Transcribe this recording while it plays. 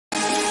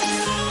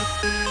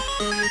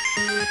Hi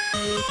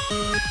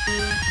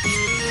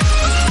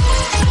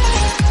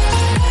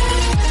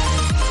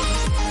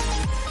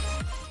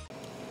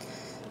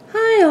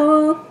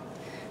all,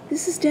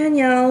 this is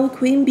Danielle,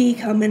 Queen Bee,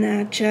 coming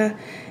at ya,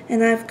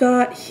 and I've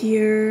got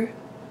here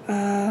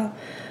a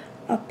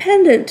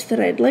pendant that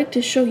I'd like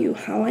to show you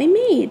how I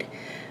made.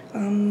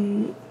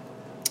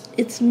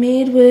 It's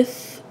made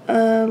with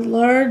a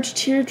large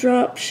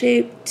teardrop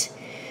shaped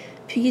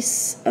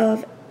piece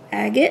of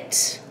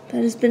agate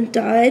that has been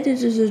dyed.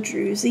 It is a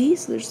druzy,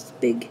 so there's this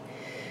big,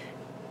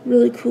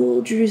 really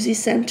cool druzy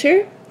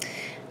center.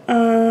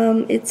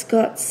 It's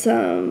got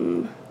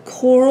some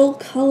coral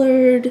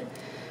colored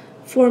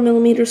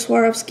 4mm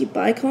Swarovski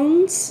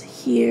bicones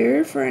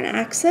here for an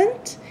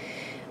accent,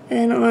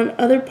 and on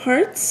other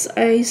parts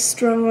I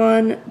strung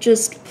on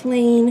just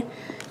plain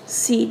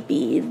seed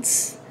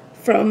beads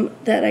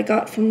that I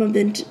got from a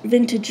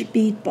vintage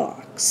bead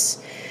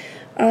box.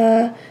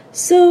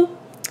 So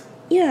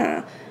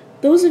yeah,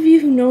 those of you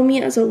who know me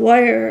as a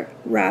wire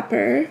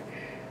wrapper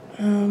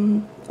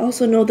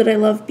also know that I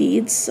love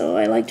beads, so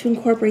I like to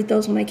incorporate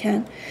those when I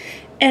can.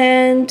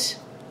 And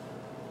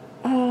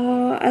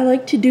I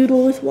like to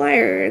doodle with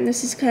wire, and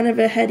this is kind of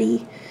a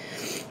heady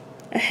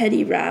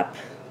wrap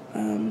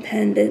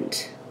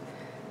pendant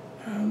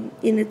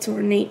in its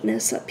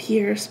ornateness up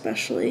here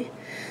especially.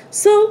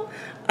 So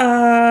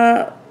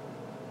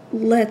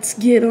let's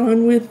get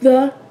on with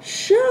the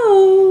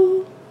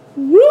show.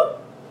 Woo!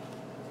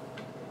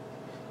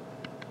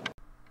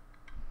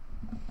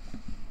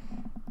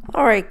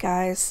 Alright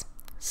guys,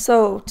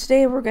 so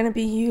today we're going to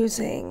be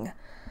using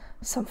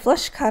some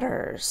flush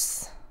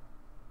cutters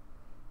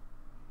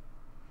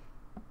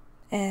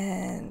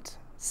and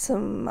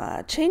some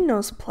chain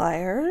nose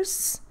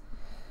pliers,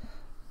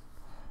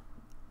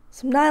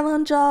 some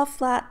nylon jaw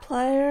flat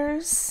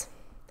pliers,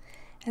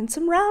 and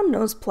some round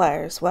nose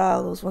pliers.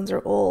 Wow, those ones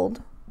are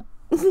old.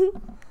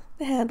 The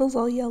handle's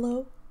all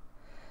yellow.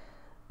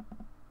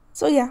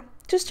 So yeah,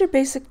 just your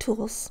basic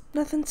tools,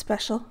 nothing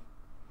special.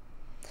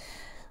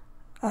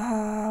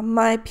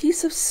 My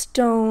piece of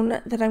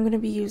stone that I'm going to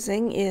be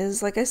using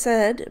is, like I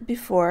said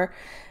before,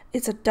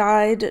 it's a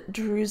dyed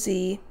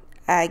druzy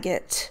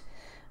agate.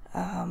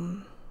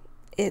 Oh,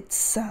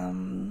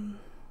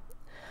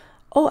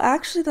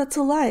 actually that's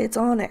a lie, it's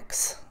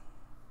onyx,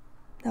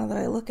 now that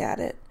I look at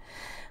it.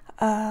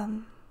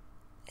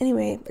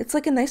 Anyway, it's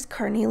like a nice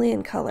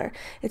carnelian color.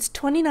 It's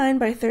 29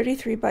 by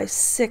 33 by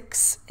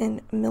 6 in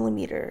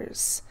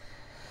millimeters.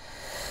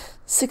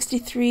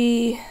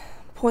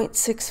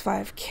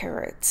 63.65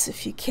 carats,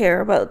 if you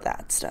care about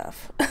that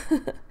stuff.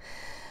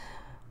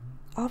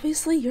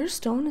 Obviously, your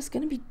stone is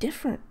going to be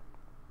different.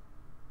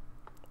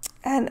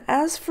 And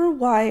as for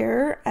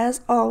wire,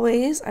 as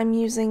always, I'm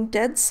using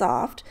dead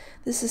soft.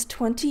 This is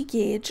 20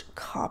 gauge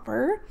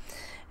copper.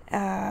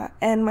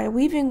 And my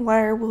weaving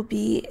wire will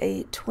be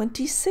a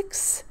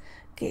 26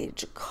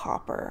 gauge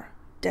copper.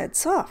 Dead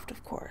soft,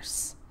 of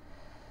course.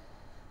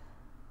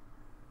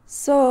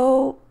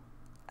 So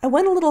I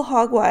went a little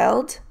hog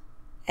wild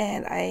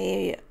and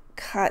I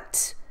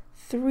cut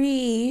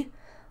 3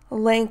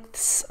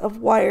 lengths of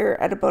wire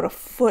at about a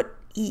foot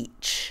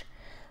each.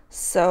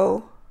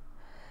 So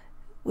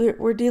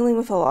we're dealing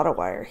with a lot of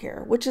wire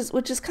here, which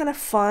is kind of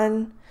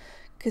fun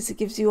because it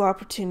gives you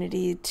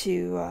opportunity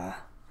to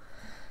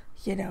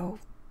you know,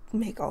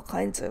 make all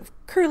kinds of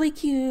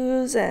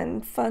curlicues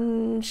and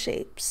fun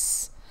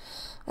shapes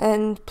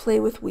and play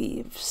with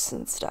weaves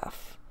and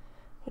stuff,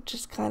 which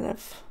is kind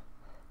of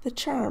the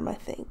charm, I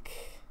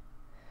think.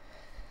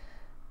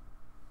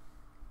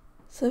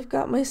 So I've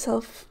got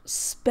myself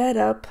sped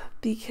up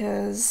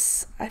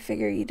because I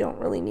figure you don't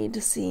really need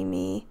to see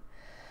me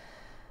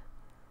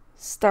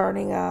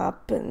starting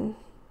up and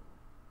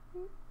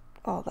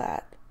all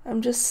that.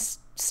 I'm just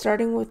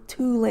starting with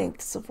 2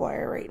 lengths of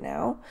wire right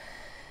now,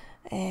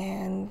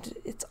 and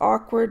it's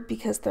awkward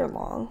because they're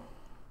long,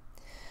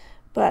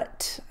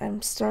 but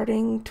I'm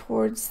starting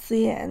towards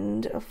the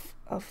end of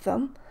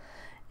them,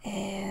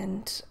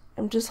 and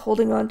I'm just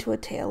holding on to a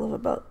tail of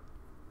about,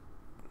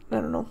 I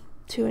don't know,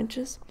 2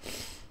 inches,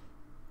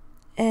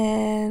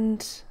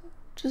 and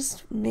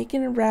just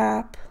making a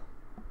wrap.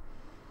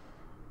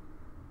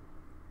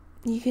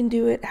 You can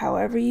do it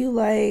however you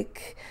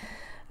like.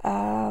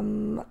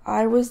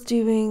 I was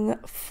doing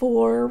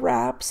 4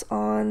 wraps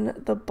on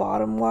the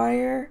bottom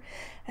wire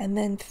and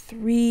then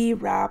 3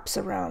 wraps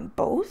around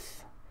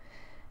both,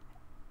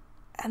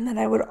 and then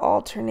I would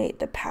alternate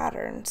the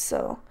pattern,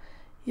 so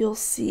you'll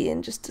see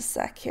in just a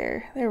sec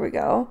here. There we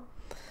go.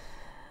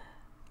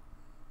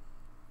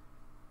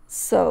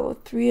 So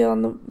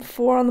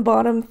 4 on the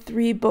bottom,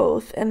 3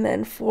 both, and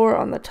then 4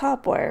 on the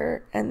top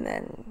wire, and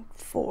then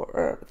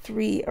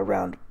 3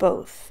 around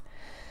both.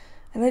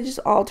 And I just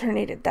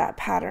alternated that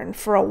pattern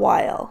for a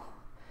while.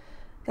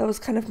 That was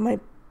kind of my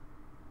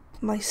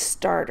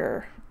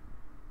starter.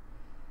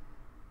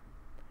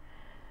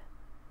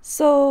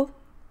 So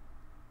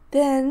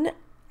then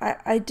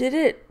I did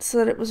it so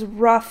that it was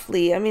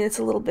roughly, I mean, it's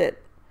a little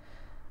bit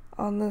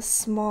on the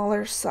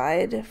smaller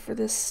side for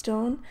this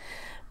stone,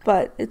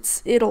 but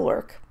it'll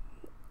work.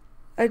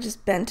 I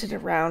just bent it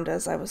around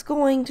as I was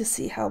going to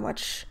see how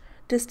much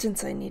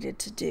distance I needed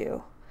to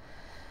do.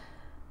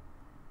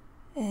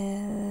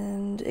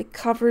 And it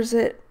covers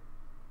it,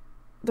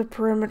 the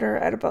perimeter,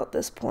 at about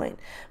this point.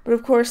 But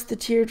of course the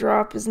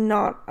teardrop is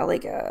not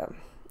like it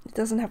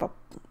doesn't have a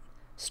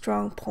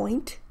strong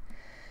point.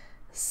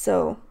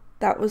 So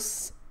that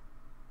was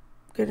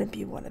going to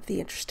be one of the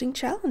interesting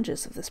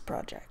challenges of this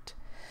project.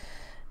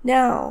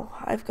 Now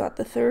I've got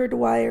the third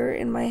wire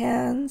in my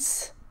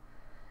hands,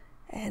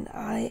 and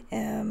I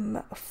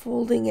am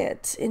folding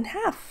it in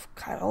half,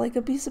 kind of like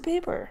a piece of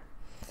paper.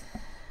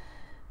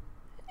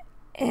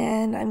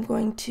 And I'm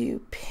going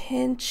to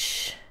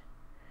pinch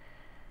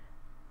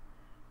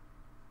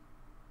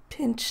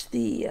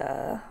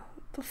the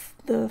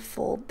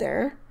fold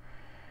there.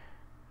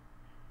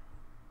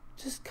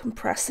 Just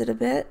compress it a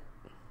bit.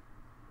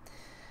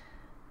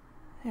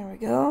 There we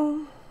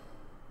go.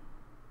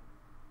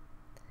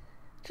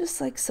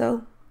 Just like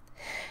so.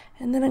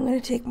 And then I'm going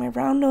to take my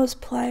round nose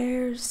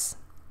pliers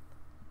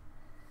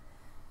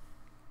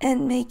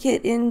and make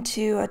it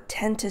into a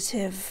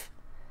tentative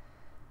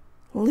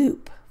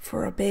loop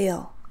for a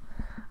bail.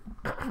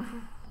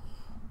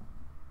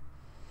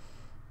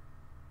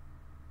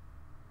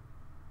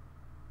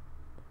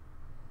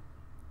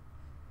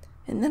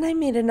 And then I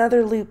made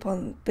another loop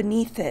on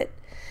beneath it,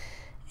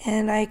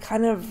 and I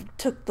kind of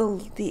took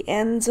the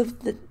ends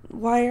of the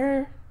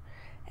wire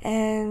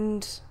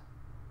and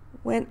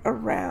went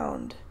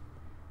around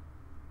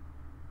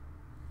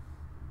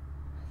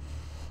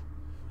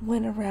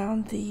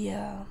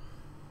the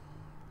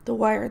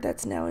wire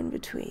that's now in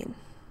between.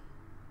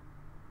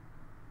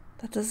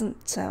 That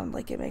doesn't sound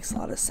like it makes a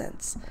lot of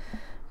sense,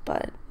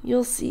 but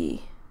you'll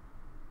see.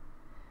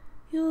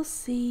 You'll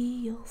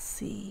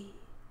see.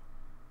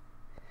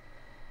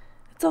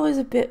 It's always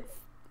a bit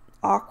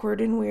awkward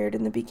and weird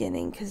in the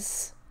beginning,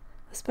 because,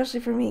 especially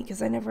for me,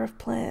 because I never have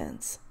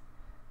plans.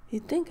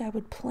 You'd think I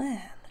would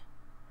plan,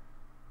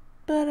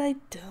 but I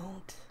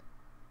don't.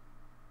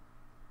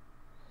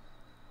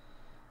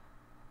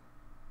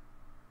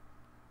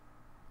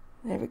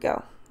 There we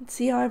go.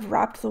 See how I've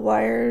wrapped the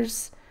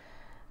wires?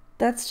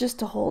 That's just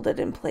to hold it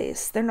in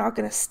place. They're not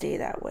going to stay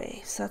that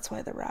way, so that's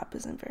why the wrap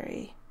isn't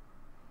very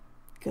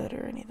good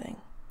or anything.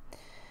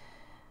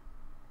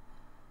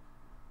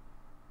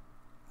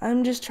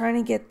 I'm just trying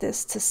to get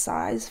this to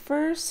size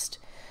first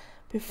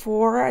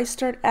before I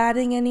start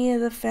adding any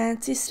of the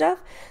fancy stuff,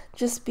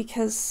 just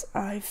because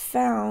I've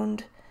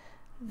found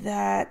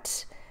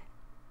that,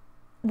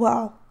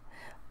 well,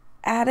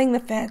 adding the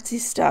fancy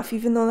stuff,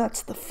 even though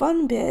that's the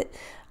fun bit,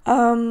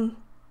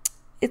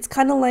 it's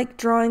kind of like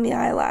drawing the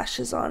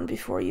eyelashes on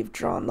before you've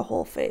drawn the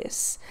whole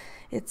face.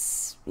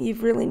 You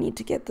really need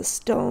to get the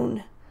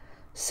stone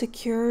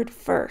secured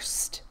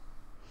first.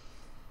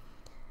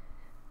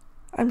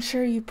 I'm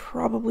sure you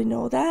probably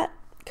know that,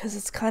 because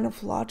it's kind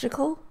of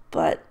logical,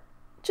 but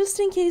just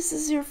in case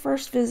this is your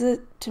first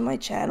visit to my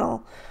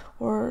channel,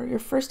 or your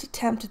first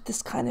attempt at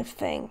this kind of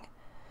thing,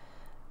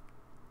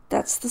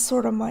 that's the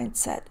sort of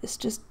mindset, is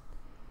just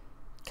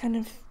kind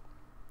of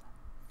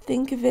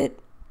think of it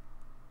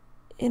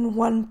in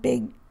one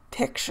big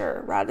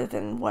picture rather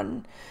than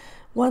one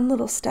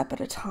little step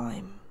at a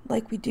time,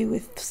 like we do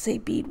with, say,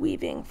 bead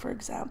weaving, for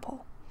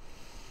example.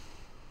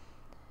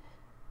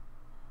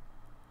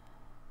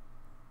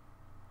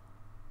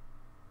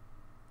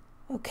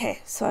 Okay,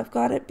 so I've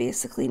got it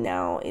basically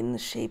now in the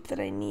shape that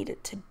I need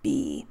it to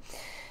be.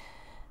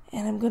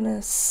 And I'm going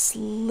to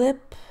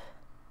slip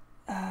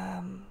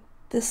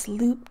this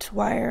looped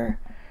wire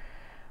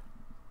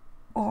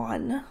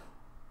on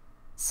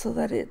so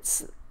that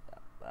it's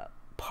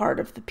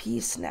part of the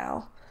piece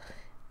now.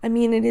 I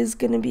mean, it is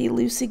going to be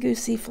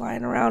loosey-goosey,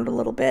 flying around a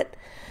little bit,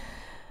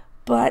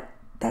 but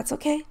that's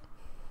okay.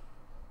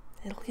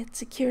 It'll get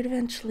secured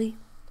eventually.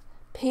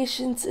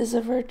 Patience is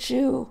a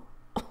virtue.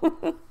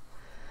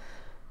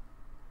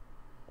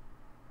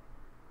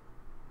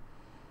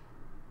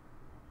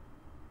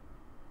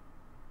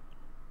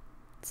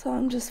 So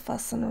I'm just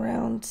fussing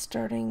around,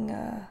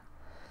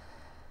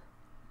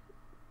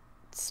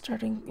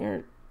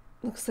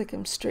 looks like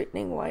I'm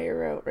straightening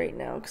wire out right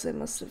now, because I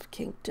must have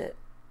kinked it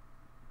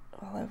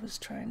while I was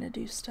trying to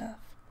do stuff.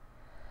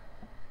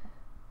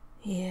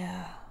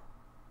 Yeah,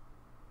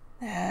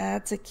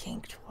 that's a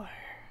kinked wire.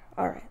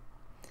 All right.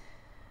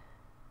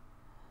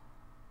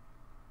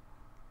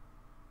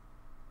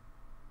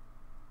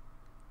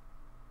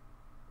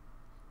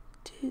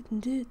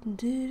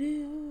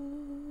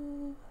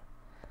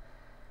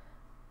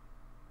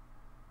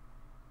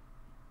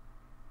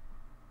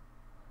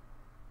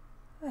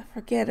 I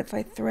forget if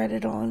I thread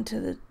it onto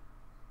the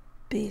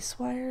base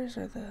wires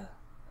or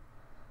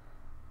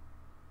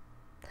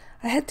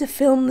I had to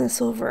film this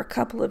over a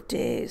couple of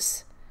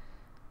days,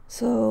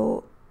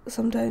 so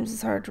sometimes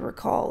it's hard to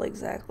recall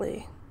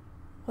exactly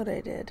what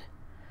I did.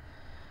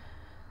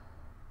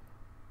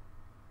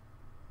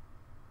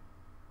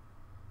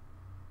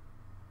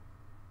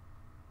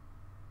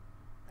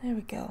 There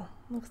we go.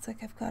 Looks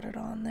like I've got it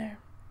on there.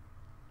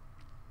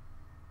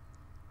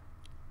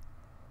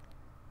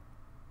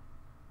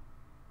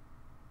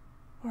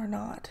 Or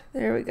not.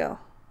 There we go.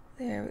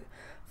 There.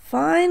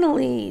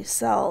 Finally,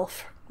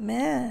 self.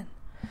 Man.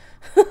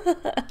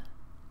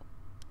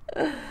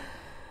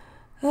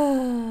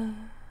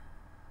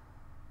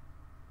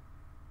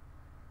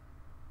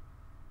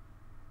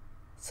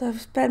 So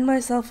I've sped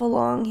myself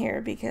along here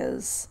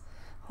because,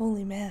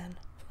 holy man.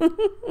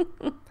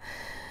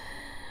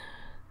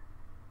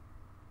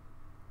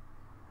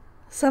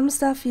 Some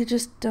stuff you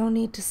just don't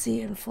need to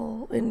see in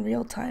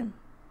real time.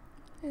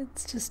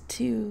 It's just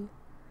too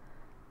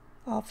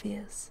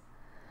obvious.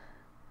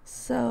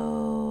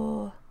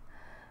 So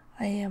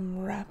I am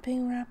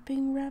wrapping.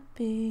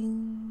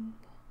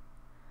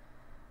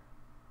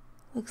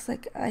 Looks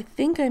like I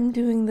think I'm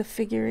doing the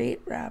figure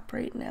 8 wrap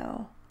right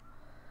now.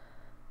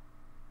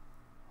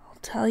 I'll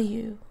tell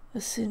you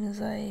as soon as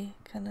I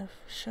kind of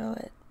show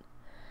it.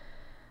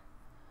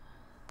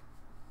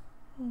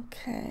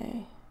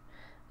 Okay,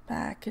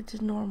 back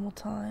into normal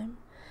time.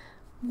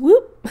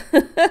 Whoop!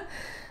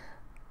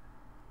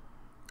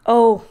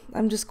 Oh,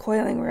 I'm just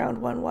coiling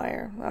around one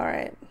wire.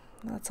 Alright,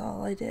 that's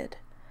all I did.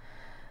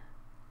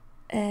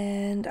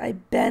 And I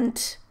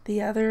bent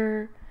the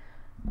other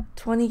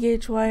 20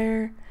 gauge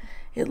wire.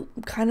 It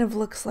kind of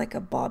looks like a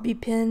bobby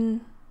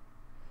pin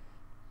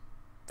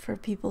for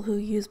people who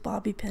use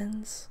bobby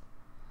pins.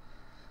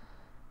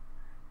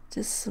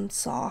 Just some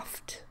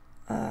soft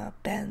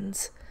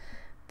bends.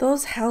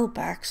 Those help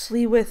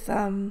actually with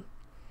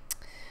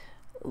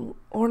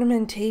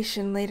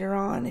ornamentation later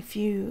on if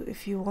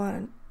you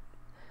want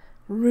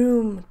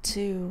room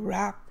to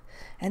wrap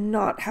and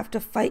not have to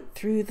fight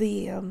through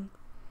the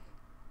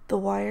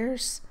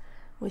wires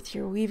with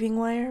your weaving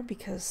wire,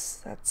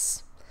 because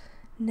that's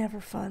never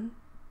fun.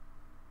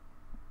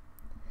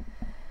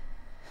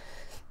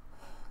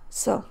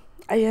 So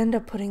I end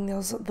up putting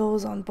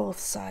those on both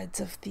sides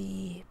of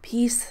the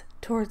piece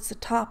towards the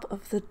top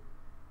of the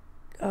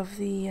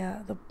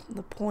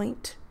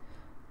point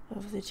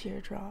of the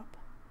teardrop.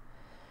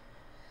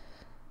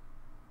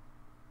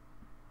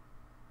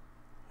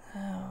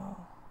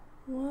 Oh,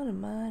 what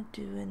am I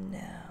doing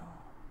now?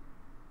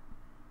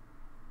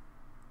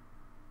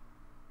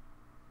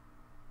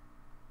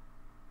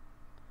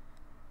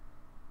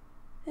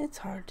 It's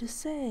hard to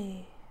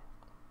say.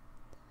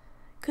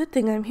 Good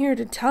thing I'm here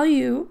to tell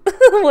you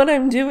what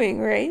I'm doing,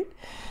 right?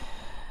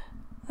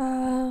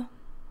 I'm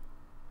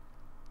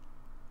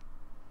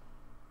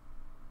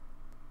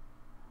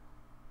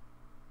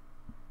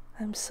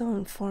so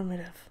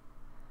informative.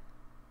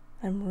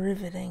 I'm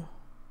riveting.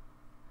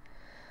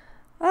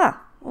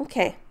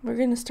 Okay, we're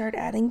going to start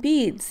adding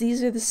beads.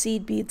 These are the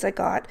seed beads I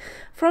got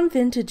from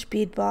Vintage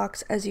Bead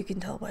Box, as you can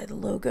tell by the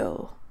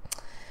logo.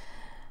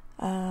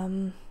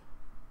 I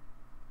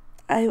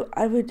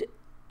would,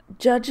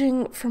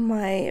 judging from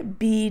my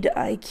bead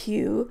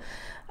IQ,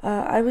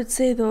 I would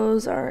say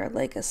those are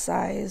like a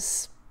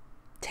size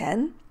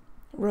 10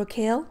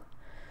 Rocale.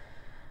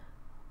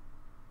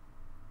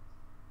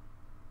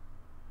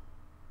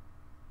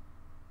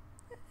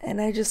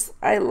 And I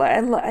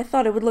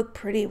thought it would look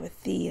pretty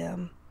with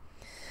the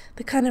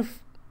kind of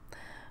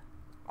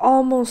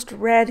almost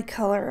red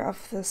color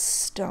of the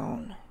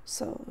stone.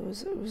 So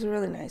it was a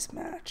really nice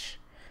match.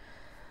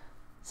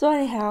 So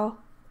anyhow,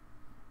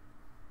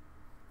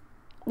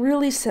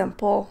 really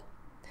simple.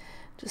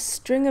 Just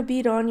string a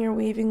bead on your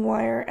weaving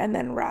wire and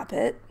then wrap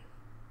it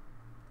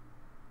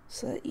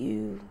so that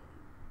you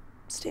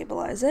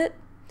stabilize it.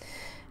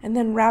 And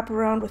then wrap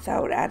around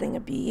without adding a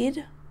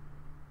bead.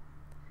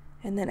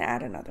 And then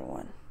add another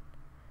one.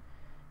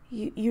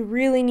 You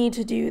really need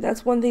to do,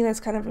 that's one thing that's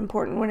kind of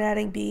important when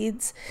adding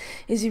beads,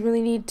 is you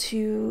really need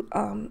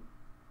to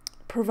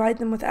provide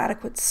them with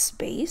adequate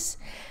space,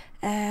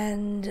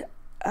 and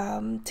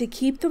to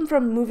keep them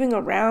from moving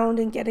around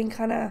and getting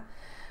kind of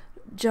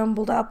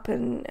jumbled up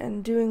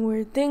and doing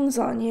weird things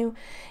on you,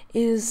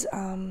 is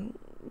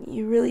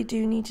you really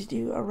do need to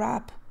do a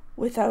wrap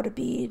without a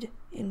bead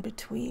in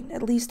between,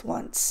 at least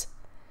once,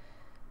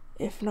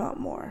 if not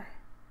more.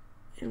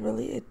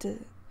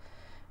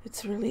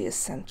 It's really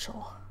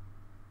essential.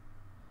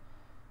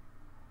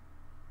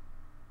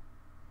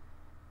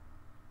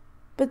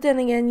 But then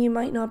again, you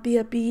might not be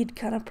a bead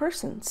kind of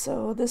person,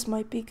 so this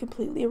might be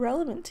completely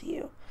irrelevant to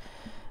you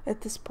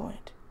at this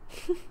point.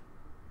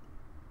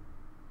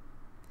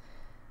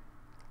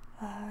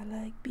 I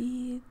like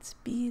beads.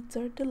 Beads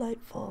are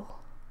delightful.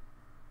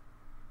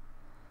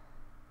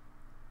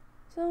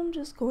 So I'm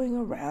just going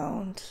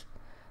around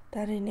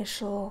that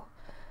initial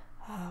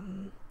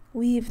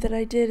weave that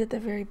I did at the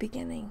very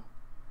beginning.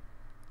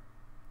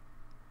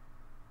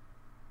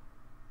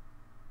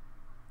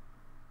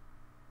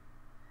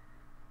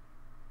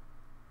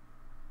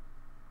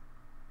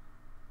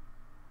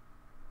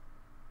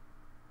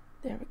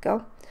 There we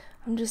go.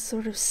 I'm just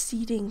sort of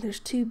seating, there's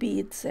 2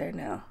 beads there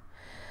now.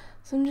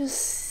 So I'm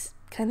just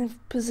kind of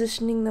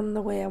positioning them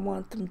the way I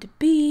want them to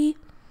be.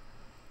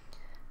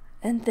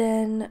 And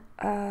then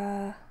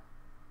kind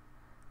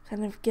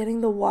of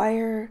getting the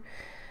wire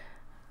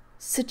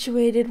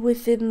situated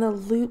within the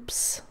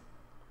loops.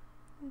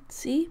 Let's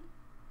see.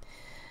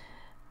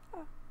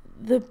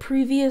 the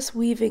previous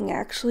weaving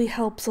actually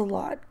helps a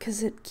lot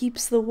because it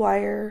keeps the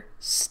wire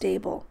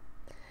stable,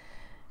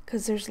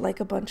 because there's like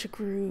a bunch of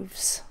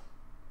grooves.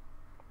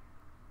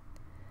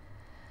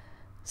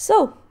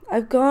 So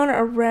I've gone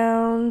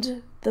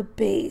around the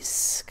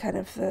base, kind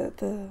of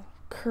the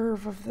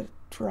curve of the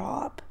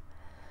drop,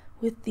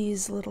 with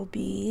these little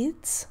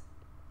beads.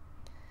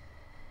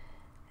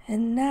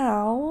 And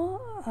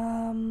now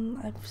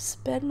I've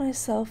sped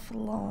myself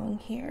along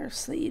here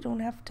so that you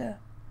don't have to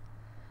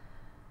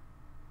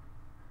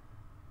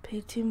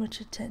pay too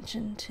much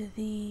attention to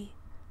the,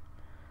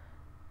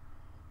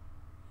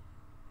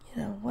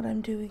 what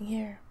I'm doing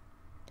here.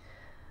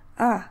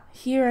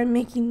 Here I'm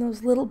making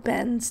those little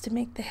bends to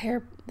make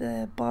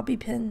the bobby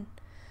pin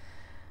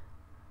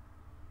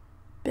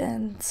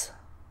bends,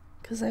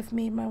 because I've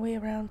made my way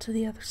around to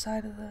the other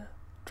side of the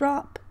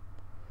drop.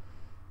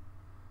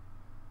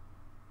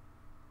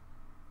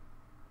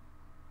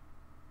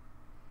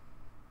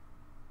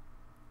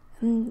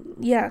 And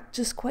yeah,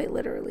 just quite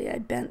literally, I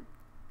bent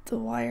the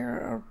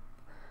wire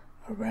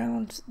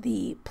around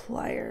the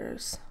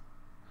pliers,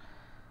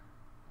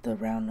 the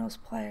round nose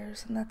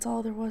pliers, and that's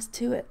all there was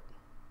to it.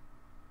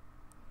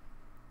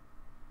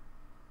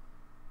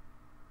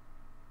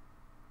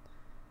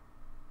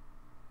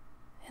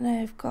 And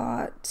I've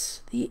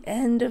got the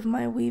end of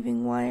my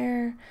weaving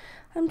wire.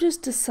 I'm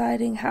just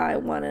deciding how I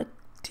want to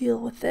deal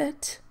with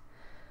it.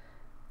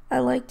 I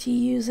like to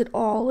use it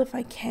all if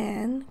I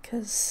can,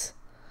 because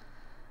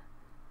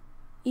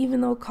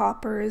even though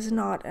copper is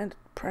not a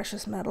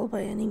precious metal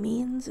by any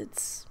means,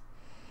 it's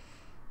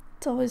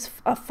always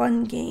a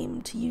fun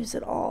game to use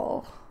it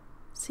all.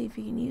 See if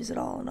you can use it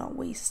all and not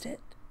waste it.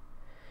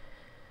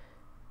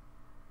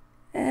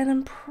 And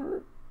I'm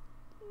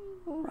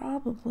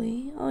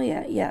probably, oh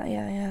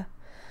yeah.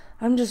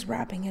 I'm just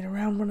wrapping it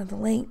around one of the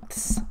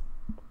lengths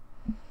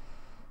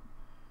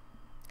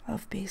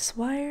of base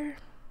wire.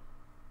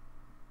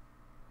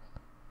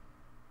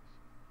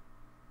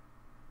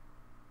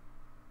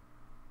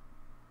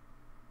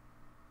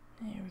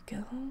 There we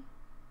go.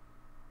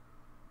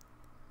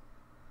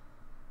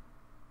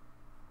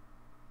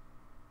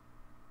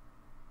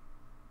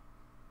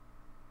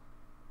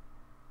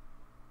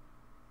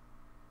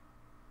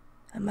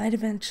 I might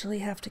eventually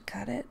have to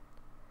cut it.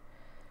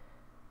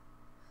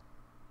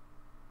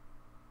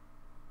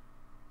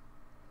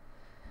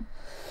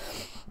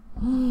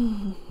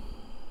 I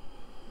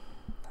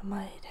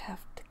might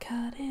have to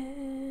cut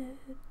it.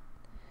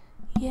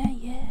 Yeah.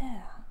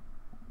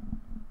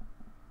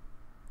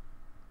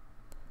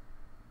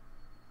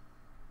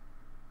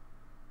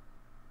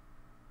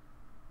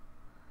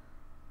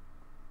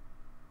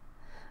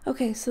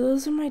 Okay, so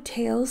those are my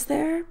tails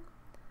there.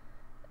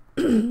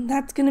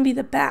 That's going to be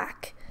the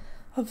back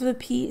of the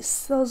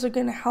piece. Those are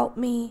going to help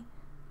me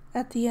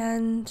at the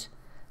end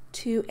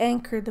to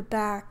anchor the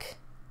back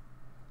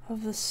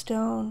of the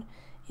stone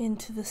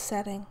into the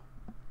setting.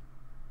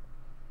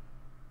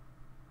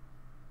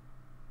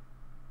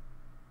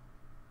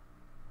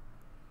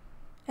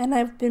 And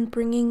I've been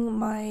bringing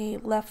my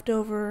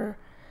leftover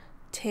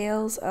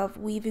tails of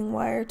weaving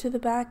wire to the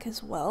back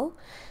as well,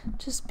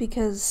 just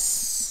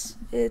because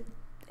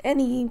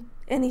any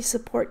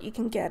support you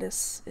can get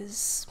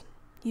is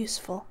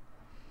useful.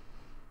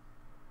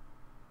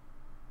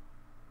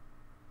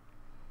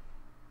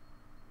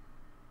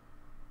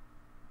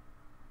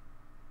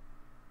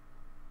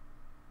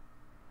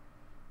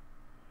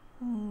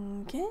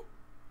 Okay. I'm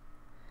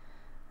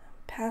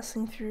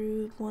passing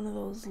through one of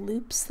those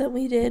loops that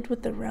we did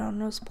with the round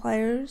nose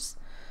pliers,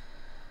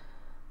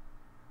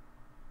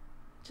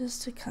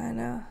 just to kind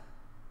of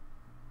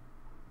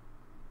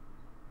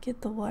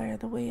get the wire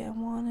the way I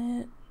want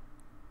it.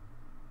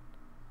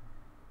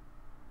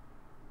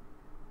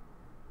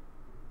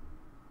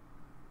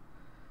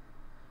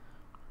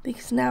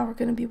 Because now we're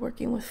going to be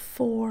working with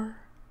 4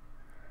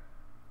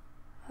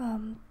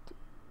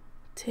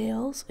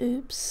 tails.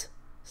 Oops,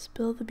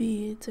 spill the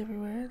beads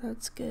everywhere.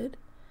 That's good.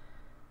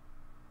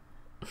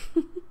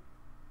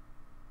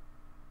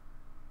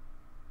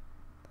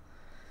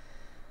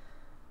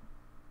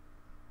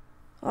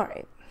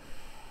 Alright.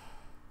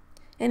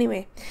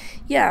 Anyway,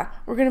 yeah,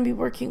 we're going to be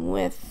working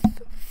with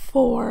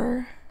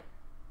 4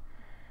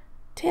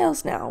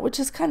 tails now, which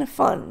is kind of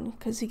fun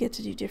because you get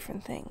to do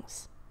different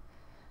things.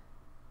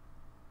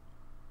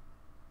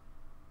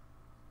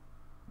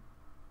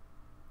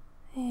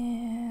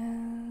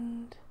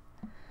 And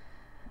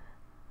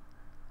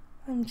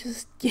I'm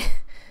just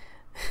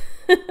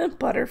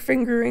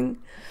butterfingering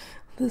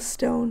the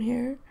stone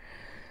here.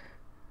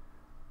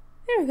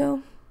 There we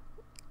go.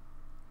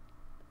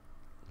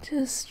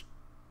 Just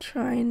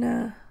trying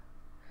to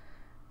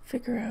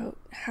figure out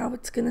how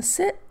it's gonna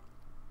sit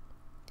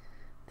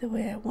the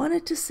way I want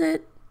it to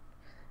sit,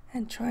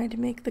 and trying to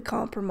make the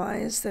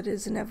compromise that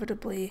is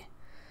inevitably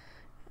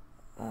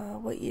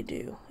what you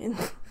do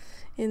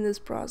in this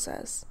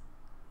process,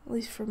 at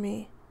least for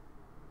me.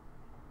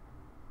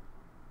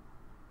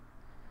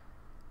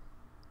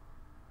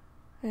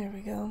 There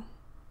we go.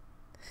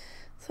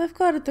 So I've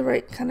got it the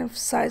right kind of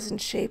size and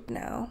shape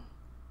now,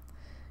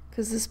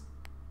 because this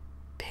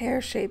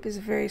pear shape is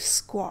very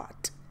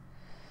squat,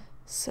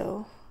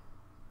 so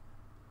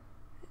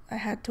I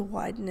had to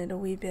widen it a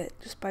wee bit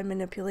just by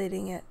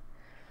manipulating it.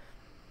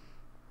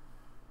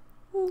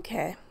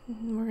 Okay,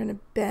 we're gonna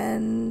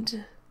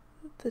bend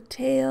the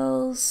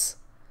tails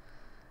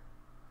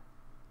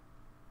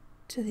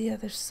to the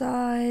other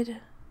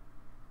side.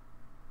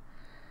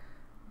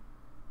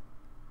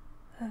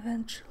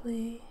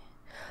 Eventually.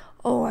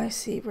 Oh, I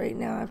see. Right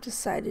now I've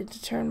decided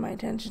to turn my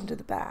attention to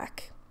the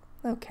back.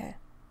 Okay.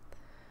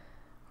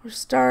 We're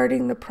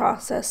starting the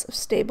process of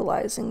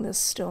stabilizing this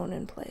stone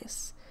in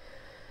place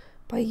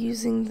by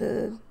using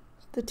the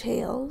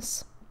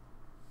tails.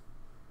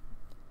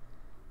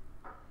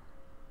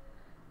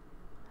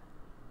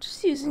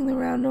 Just using the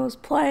round nose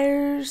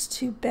pliers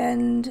to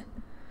bend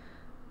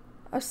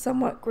a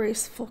somewhat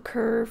graceful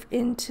curve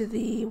into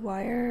the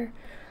wire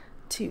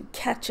to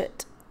catch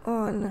it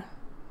on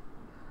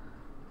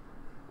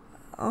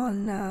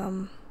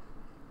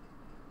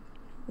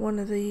one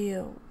of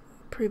the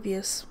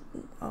previous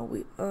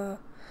onto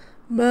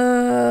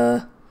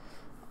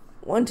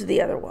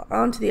the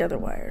other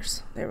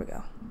wires. There we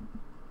go.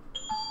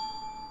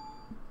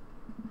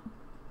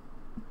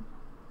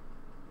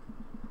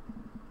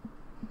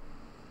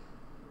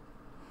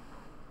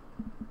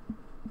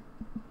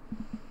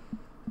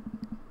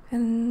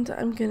 And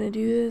I'm gonna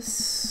do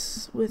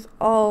this with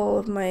all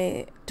of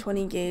my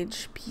 20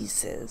 gauge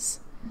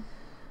pieces.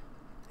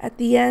 At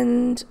the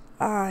end,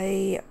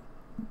 I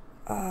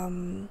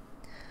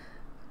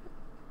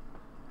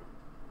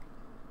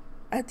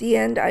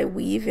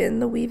weave in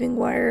the weaving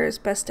wire as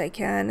best I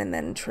can and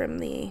then trim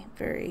the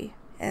very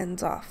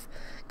ends off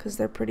because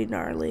they're pretty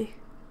gnarly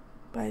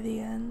by the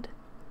end.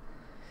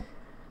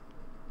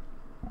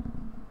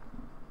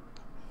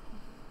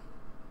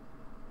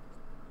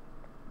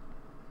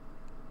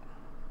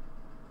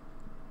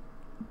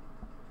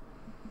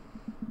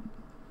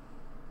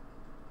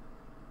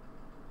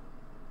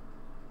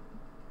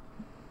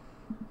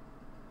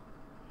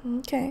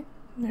 Okay,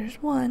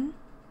 there's one.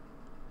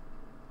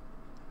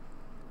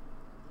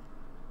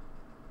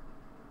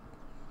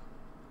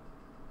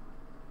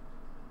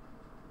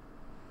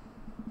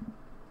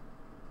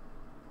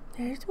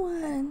 There's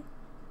one.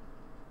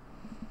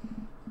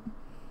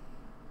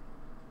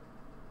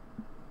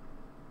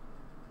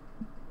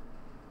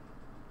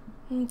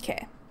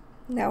 Okay,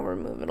 now we're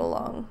moving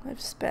along.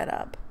 I've sped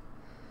up.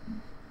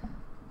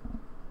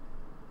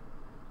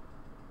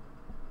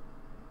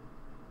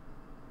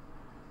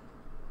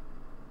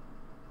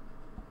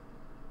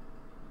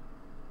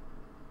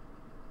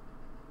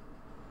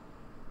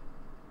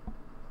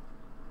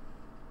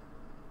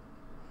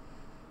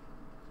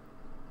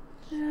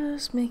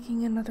 Just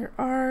making another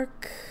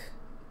arc.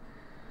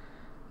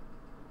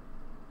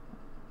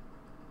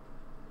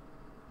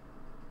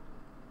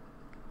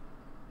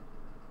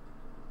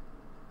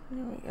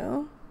 There we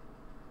go.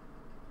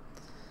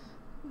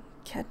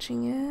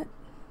 Catching it.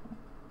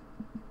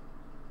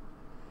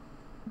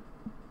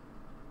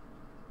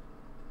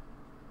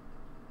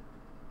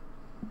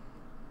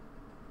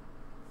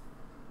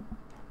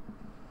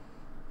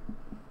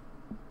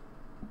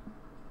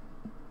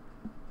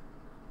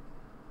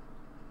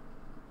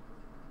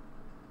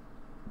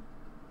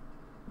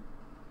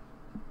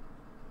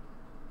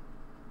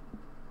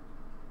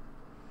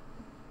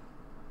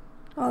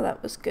 Oh,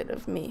 that was good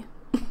of me.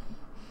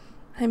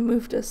 I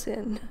moved us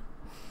in.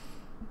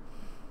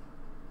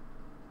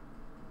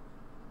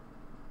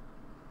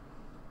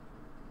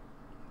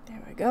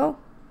 There we go.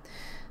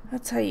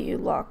 That's how you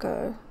lock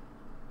a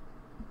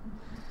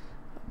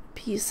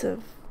piece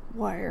of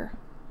wire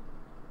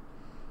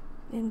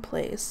in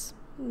place.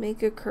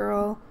 Make a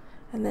curl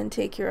and then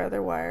take your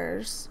other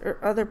wires or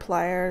other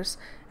pliers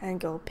and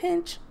go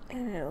pinch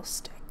and it'll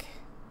stick.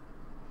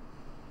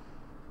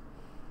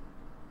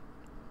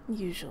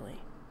 Usually.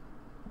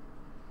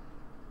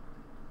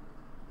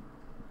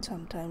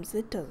 Sometimes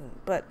it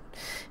doesn't, but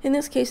in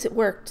this case it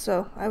worked,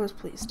 so I was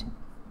pleased.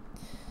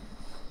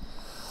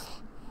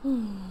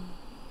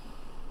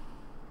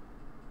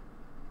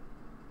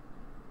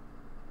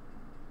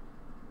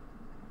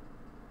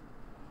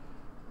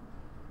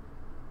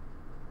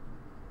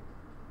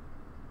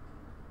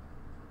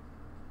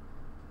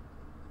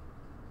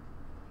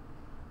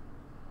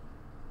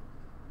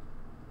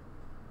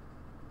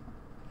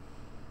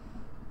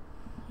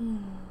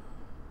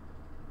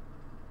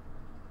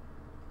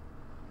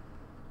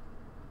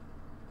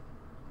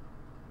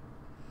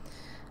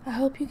 I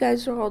hope you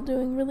guys are all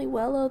doing really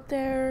well out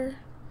there.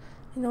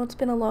 You know, it's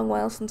been a long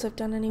while since I've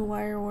done any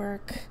wire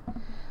work.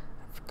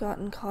 I've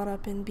gotten caught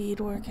up in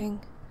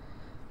beadworking.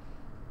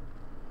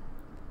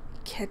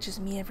 It catches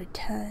me every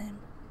time.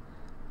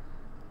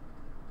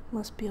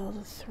 Must be all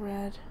the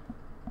thread.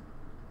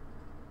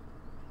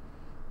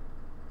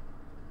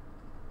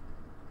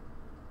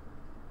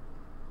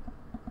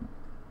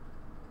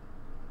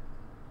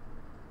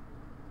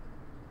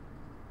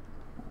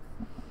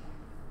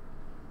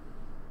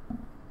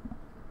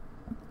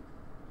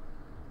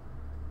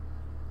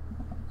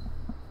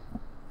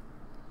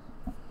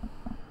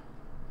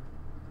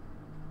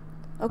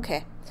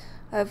 Okay,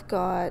 I've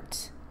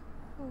got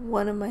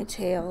one of my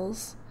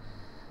tails,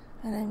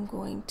 and I'm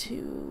going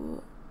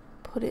to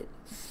put it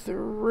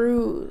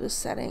through the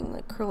setting,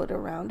 like curl it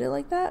around it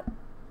like that,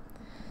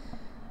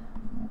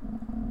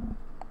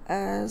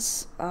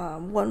 as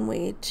one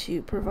way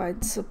to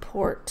provide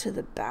support to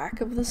the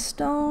back of the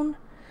stone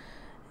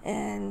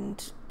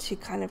and to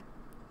kind of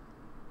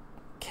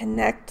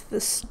connect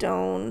the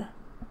stone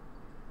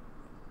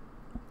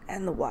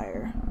and the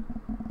wire.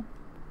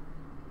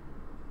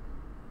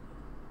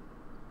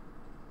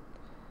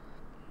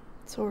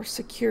 So we're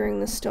securing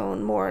the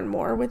stone more and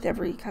more with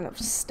every kind of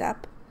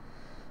step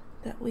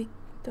that we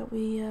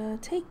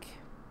take.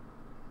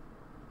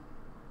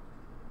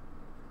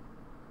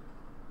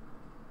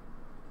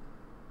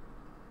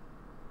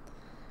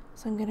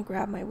 So I'm going to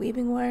grab my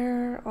weaving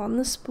wire on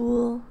the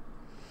spool.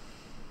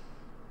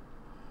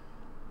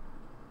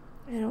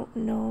 I don't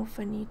know if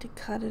I need to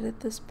cut it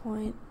at this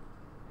point.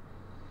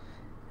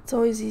 It's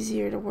always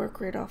easier to work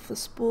right off the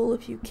spool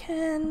if you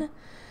can.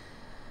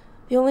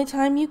 The only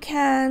time you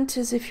can't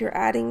is if you're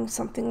adding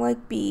something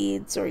like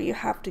beads or you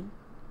have to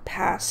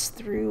pass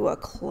through a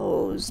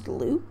closed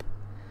loop.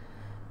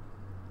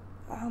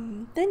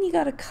 Then you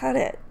gotta cut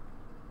it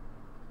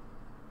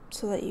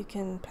so that you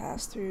can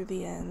pass through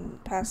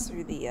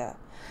the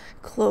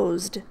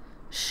closed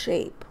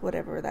shape,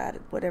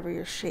 whatever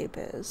your shape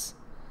is.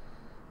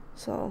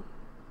 So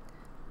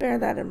bear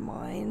that in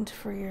mind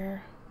for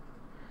your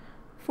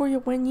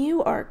when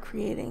you are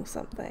creating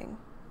something.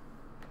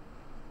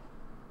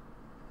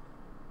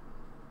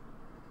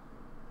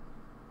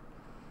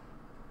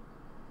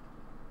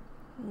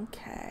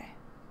 Okay.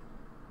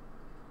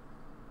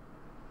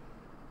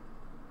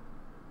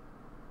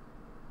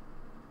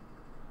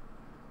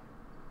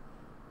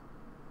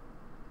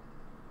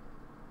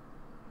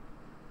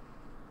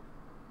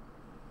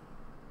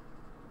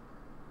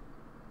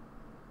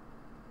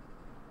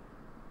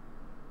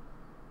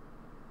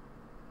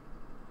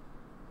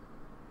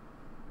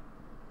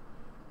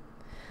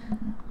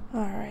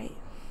 Alright,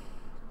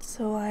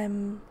 so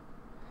I'm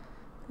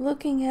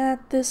looking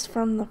at this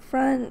from the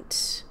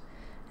front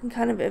and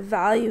kind of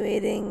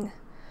evaluating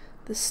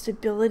the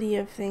stability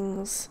of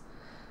things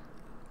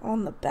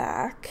on the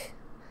back.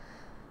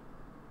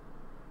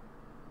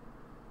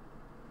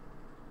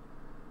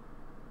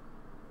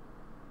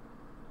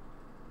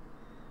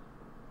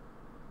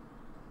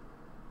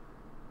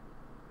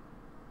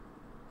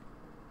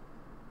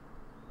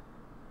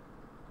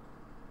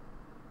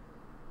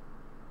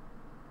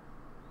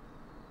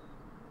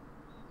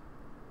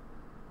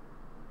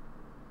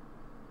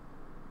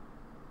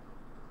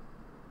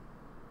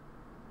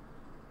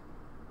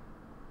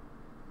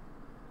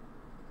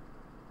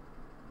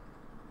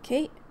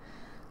 Okay,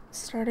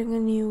 starting a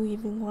new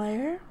weaving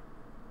wire,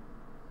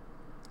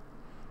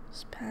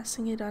 just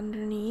passing it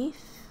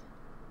underneath,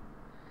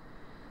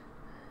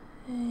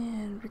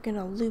 and we're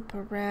gonna loop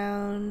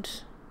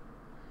around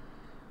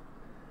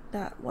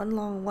that one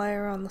long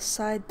wire on the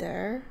side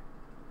there.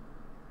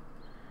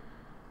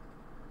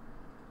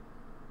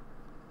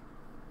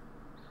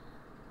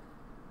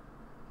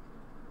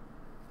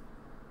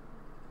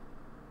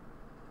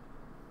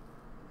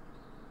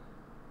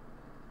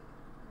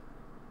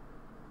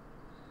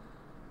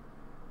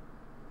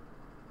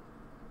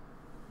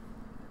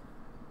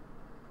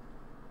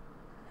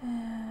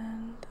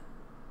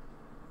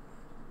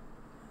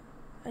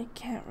 I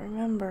can't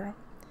remember.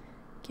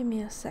 Give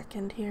me a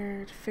second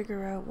here to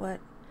figure out what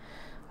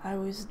I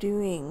was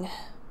doing.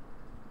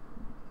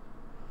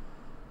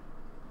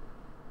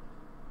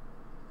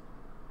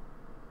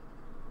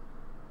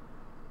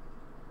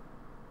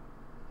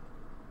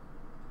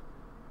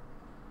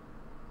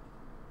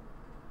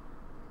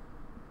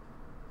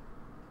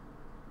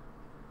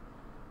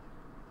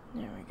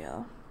 There we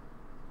go.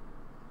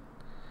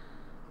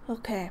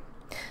 Okay,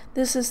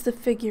 this is the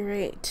figure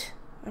 8.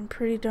 I'm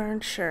pretty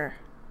darn sure.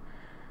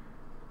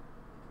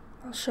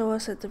 I'll show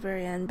us at the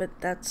very end, but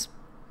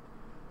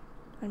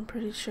I'm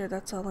pretty sure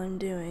that's all I'm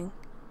doing.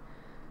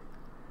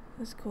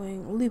 Is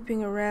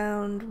looping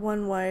around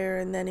one wire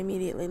and then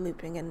immediately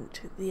looping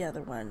into the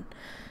other one.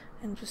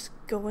 And just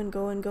go and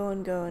go and go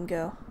and go and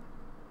go.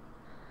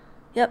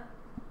 Yep.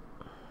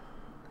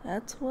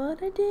 That's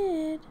what I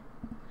did.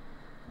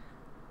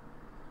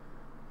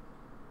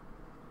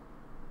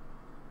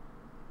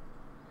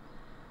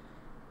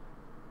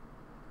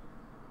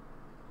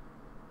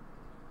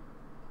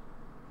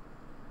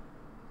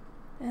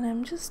 And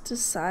I'm just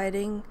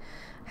deciding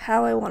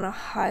how I want to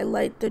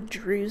highlight the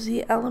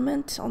druzy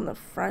element on the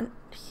front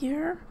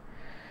here,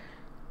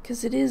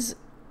 because it is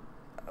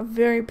a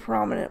very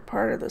prominent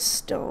part of the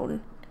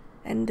stone,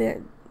 and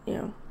that,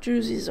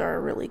 druzys are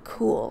really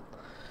cool.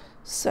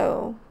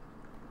 So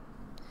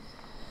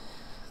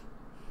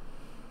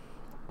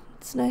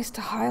it's nice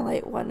to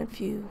highlight one if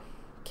you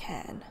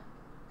can.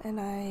 And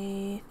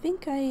I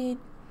think I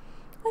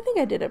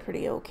did a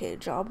pretty okay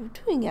job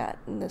of doing that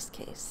in this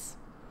case.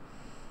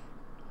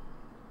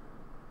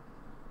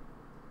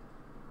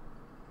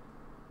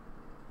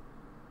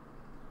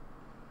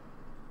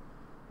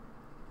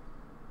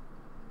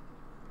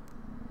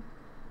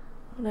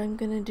 What I'm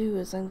gonna do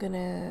is I'm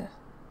gonna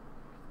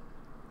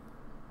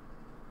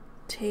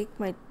take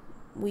my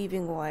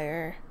weaving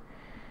wire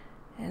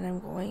and I'm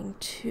going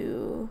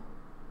to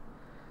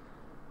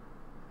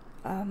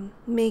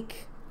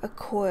make a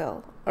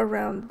coil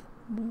around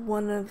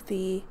one of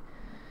the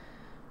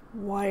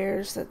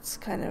wires that's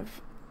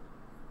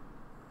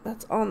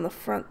on the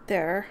front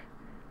there,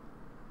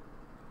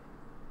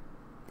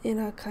 in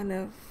a kind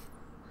of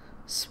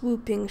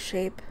swooping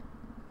shape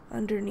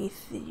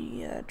underneath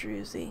the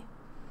druzy.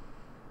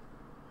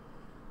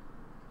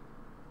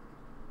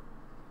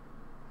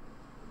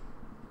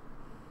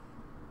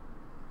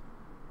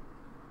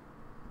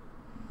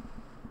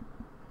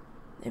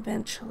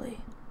 Eventually.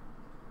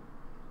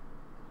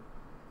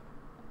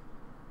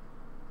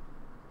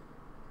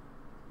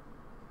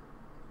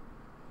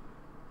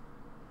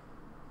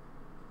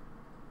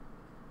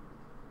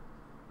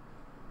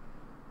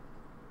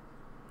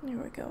 There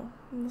we go.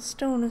 And the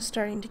stone is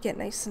starting to get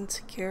nice and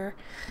secure,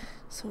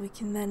 so we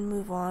can then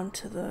move on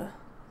to the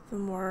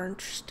more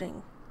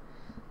interesting,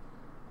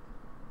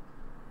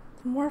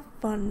 the more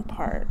fun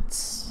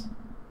parts.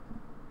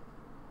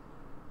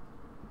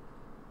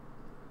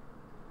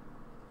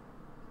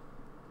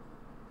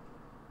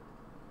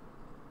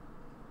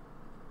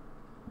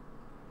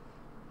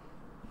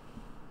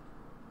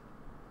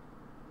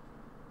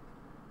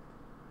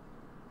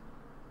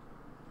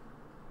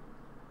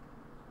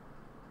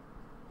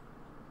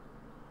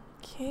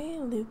 Okay,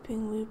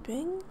 looping,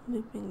 looping,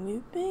 looping,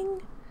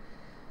 looping.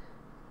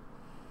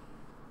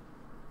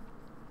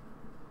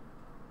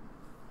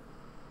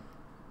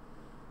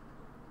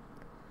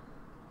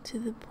 To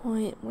the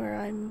point where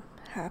I'm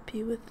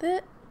happy with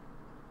it.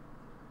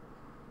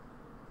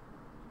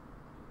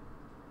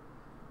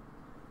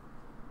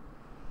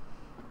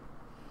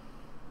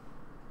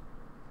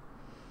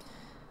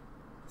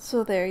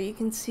 So there, you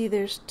can see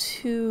there's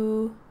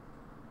 2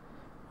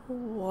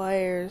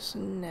 wires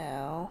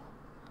now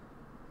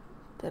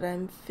that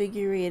I'm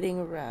figurating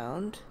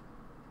around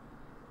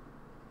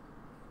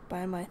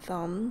by my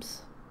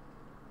thumbs.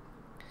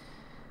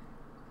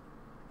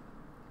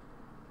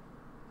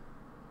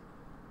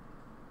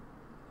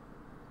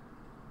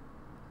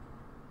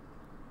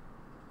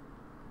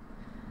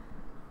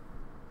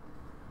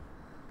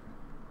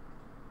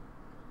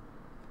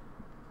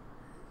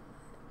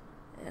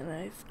 And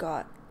I've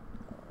got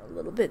a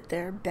little bit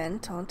there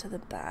bent onto the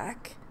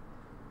back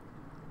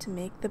to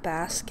make the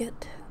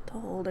basket to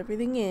hold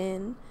everything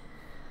in.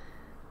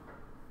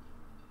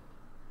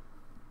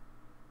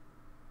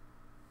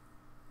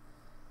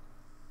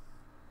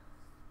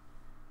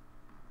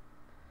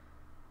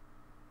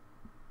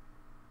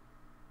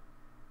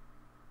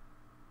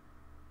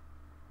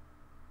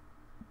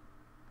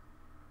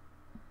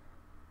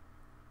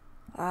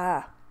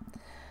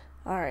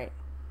 Alright.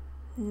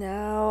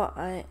 Now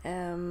I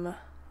am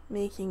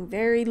making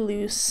very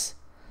loose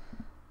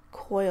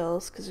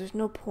coils, because there's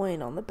no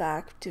point on the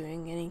back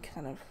doing any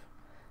kind of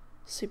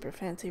super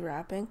fancy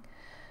wrapping,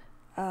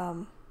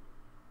 to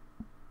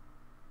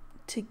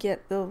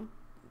get the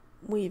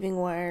weaving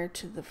wire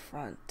to the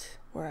front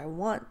where I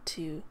want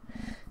to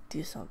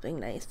do something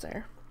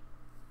nicer.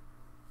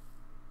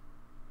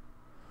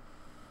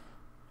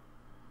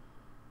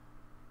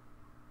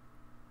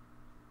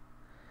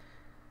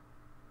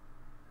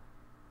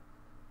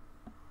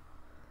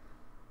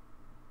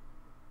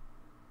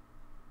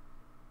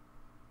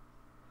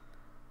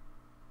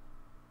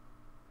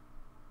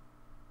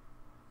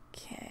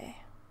 Okay,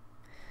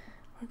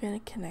 we're going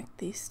to connect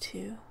these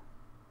 2.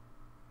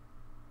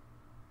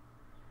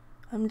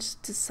 I'm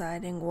just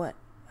deciding what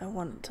I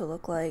want it to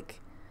look like.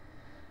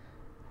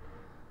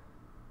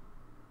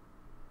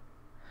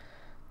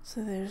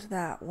 So there's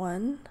that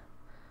one.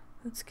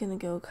 That's going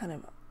to go kind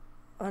of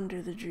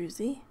under the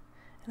druzy,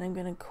 and I'm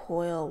going to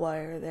coil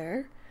wire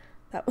there.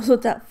 That was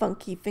what that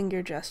funky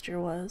finger gesture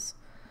was.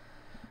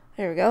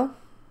 There we go.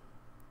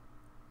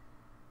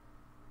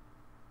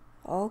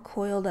 All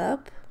coiled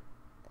up,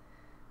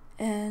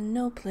 and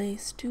no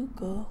place to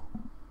go.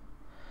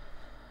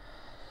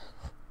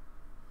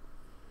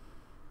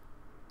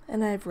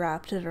 And I've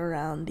wrapped it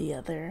around the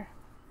other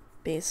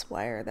base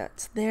wire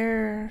that's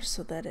there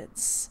so that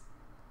it's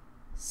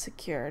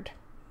secured.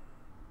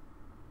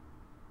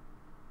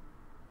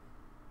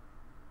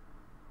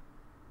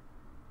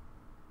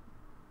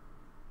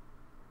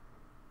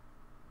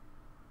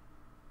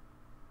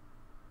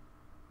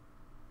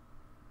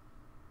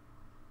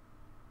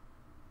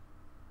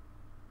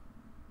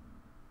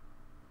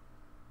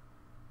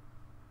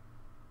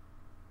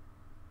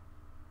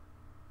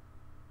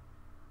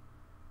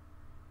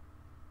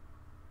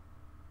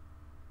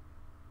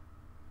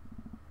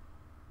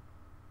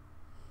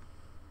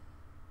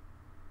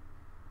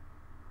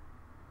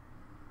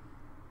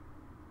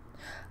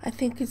 I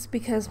think it's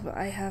because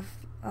I have,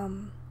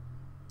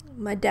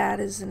 my dad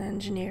is an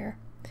engineer,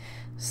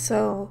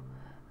 so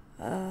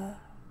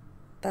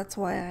that's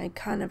why I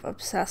kind of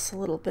obsess a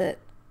little bit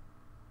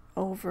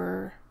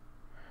over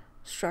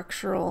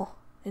structural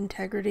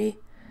integrity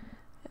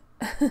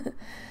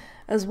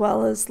as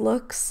well as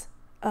looks.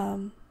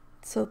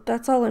 So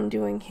that's all I'm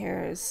doing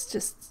here, is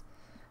just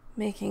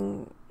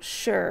making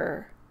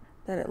sure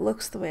that it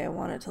looks the way I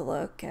want it to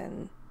look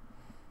and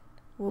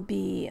will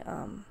be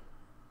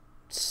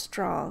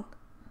strong.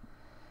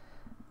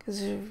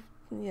 Because, you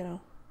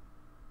know,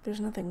 there's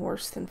nothing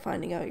worse than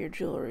finding out your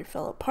jewelry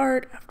fell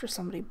apart after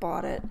somebody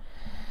bought it.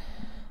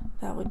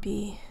 That would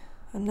be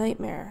a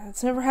nightmare.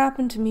 It's never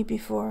happened to me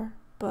before,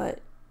 but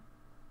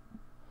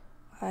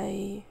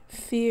I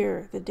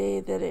fear the day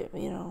that it,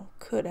 you know,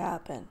 could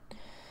happen.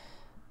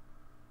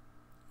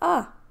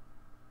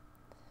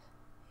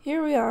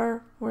 Here we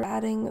are. We're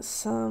adding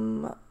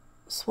some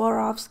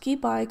Swarovski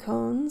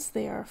bicones.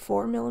 They are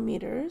 4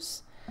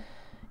 millimeters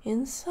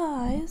in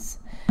size,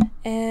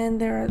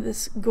 and they're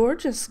this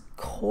gorgeous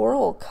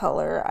coral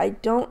color. I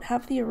don't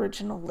have the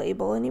original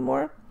label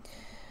anymore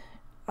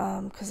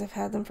because I've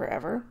had them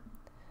forever,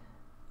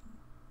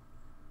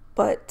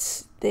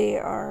 but they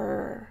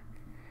are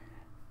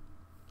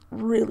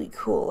really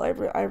cool. I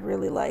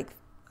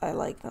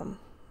like them.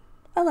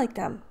 I like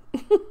them.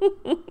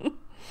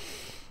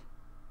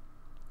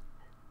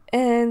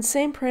 And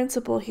same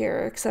principle here,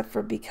 except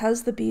for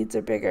because the beads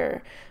are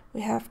bigger, we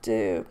have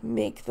to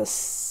make the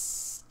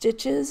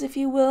stitches, if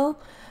you will,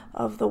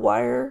 of the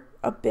wire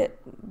a bit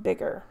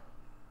bigger,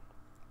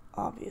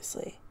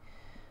 obviously.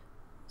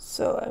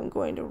 So I'm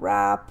going to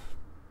wrap,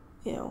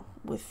 you know,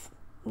 with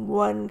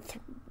one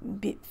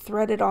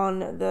threaded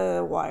on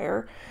the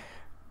wire,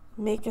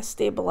 make a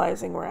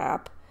stabilizing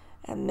wrap,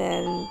 and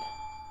then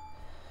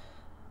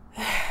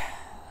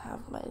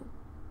have my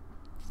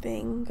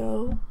thing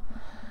go.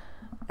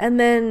 And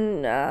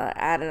then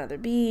add another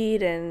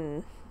bead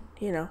and,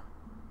 you know,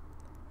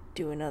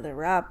 do another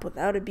wrap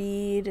without a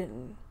bead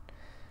and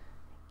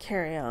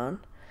carry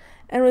on.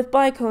 And with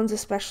bicones,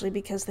 especially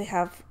because they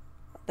have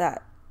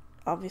that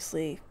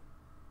obviously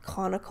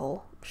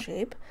conical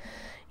shape,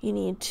 you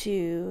need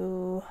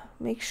to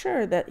make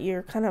sure that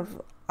you're kind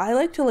of, I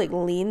like to like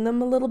lean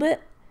them a little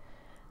bit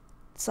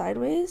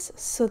sideways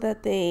so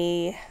that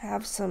they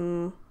have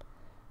some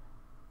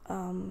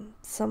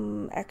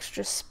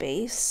extra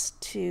space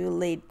to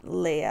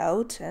lay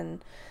out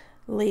and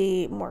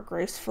lay more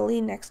gracefully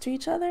next to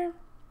each other.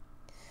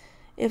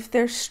 If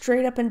they're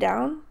straight up and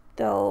down,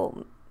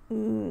 they'll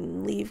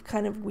leave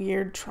kind of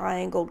weird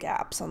triangle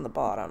gaps on the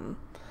bottom,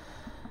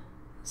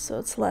 so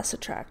it's less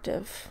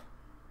attractive.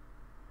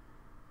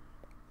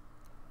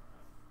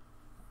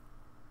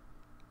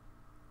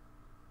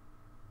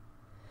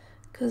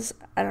 Because,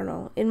 I don't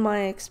know, in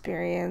my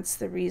experience,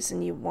 the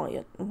reason you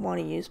want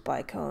to use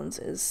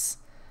bicones is...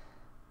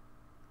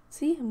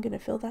 See, I'm going to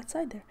fill that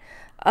side there.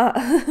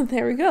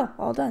 There we go,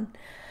 all done.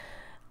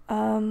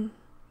 The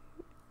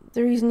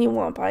reason you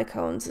want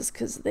bicones is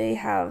because they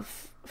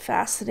have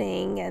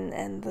faceting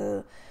and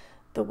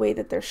the way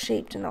that they're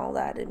shaped and all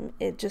that.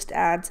 It just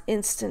adds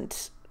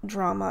instant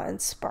drama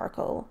and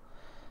sparkle.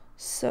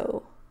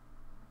 So,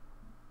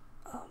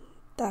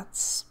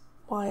 that's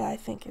why I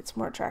think it's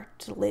more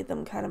attractive to lay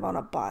them kind of on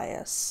a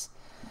bias,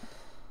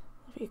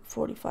 like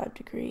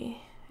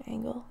 45-degree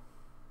angle.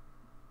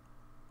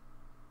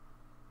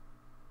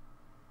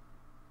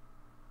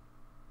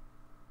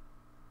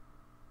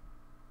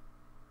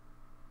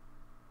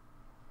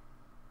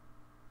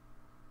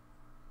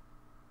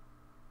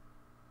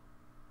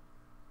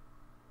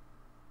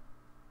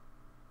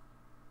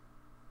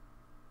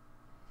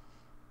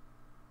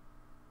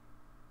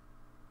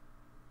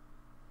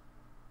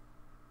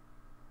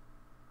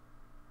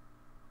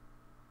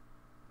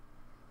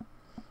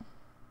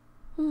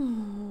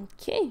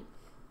 Okay,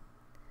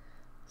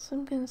 so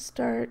I'm going to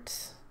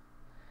start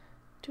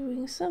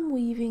doing some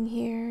weaving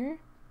here.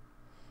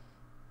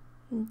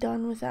 I'm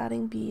done with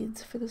adding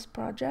beads for this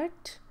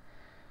project.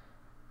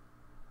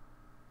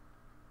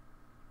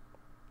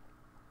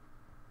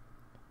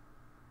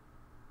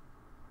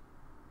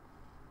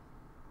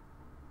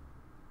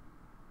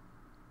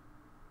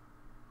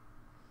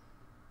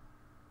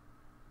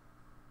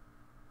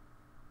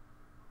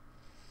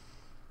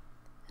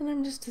 And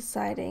I'm just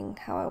deciding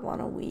how I want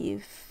to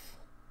weave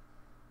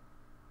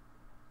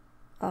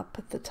up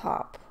at the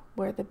top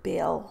where the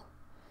bail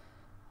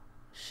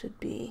should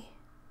be.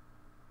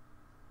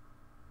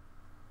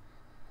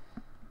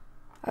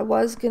 I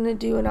was going to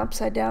do an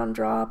upside down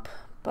drop,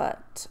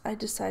 but I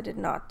decided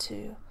not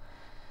to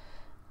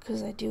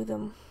because I do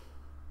them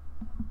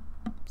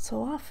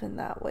so often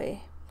that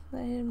way.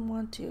 I didn't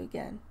want to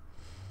again.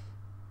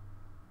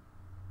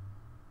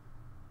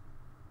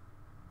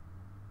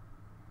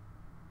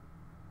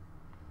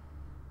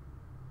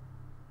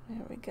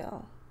 There we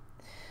go.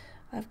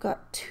 I've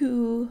got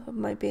 2 of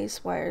my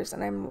base wires,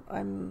 and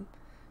I'm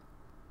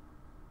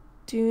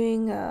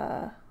doing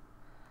a,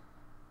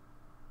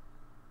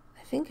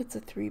 I think it's a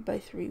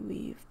 3x3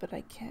 weave, but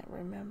I can't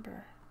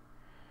remember.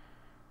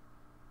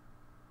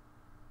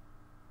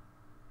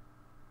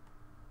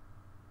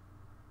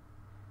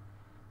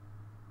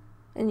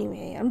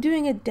 Anyway, I'm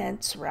doing a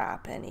dense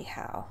wrap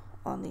anyhow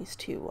on these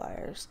 2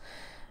 wires,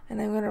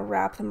 and I'm going to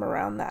wrap them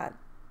around that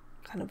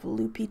kind of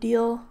loopy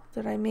deal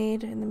that I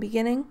made in the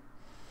beginning.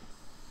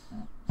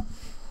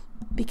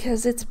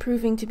 Because it's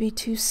proving to be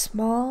too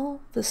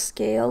small, the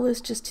scale is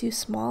just too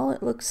small,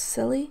 it looks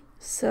silly,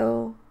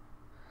 so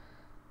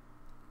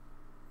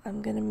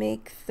I'm going to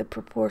make the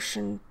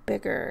proportion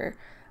bigger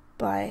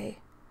by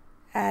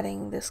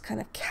adding this kind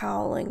of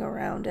cowling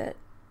around it.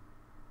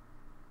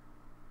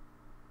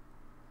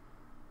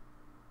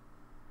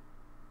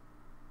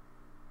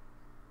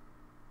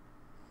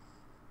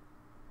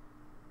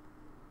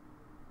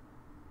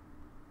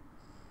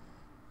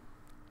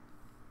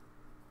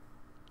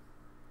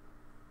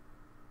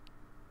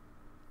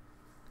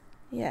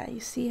 Yeah, you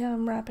see how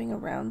I'm wrapping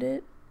around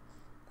it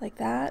like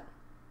that?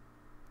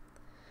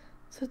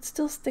 So it's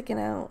still sticking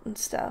out and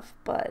stuff,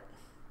 but...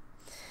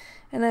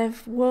 And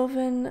I've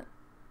woven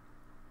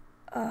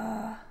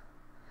my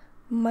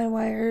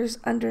wires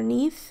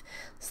underneath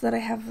so that I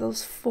have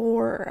those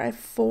four. I have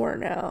four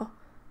now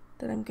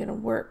that I'm going to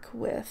work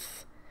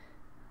with.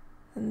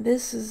 And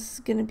this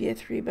is going to be a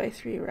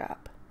 3x3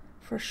 wrap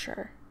for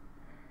sure.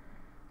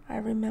 I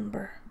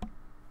remember.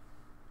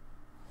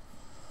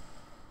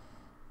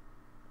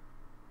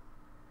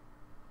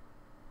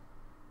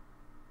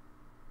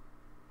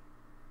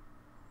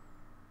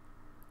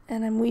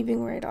 And I'm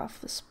weaving right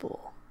off the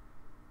spool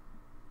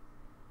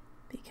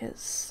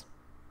because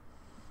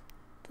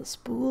the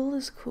spool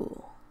is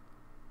cool.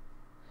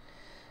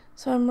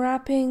 So I'm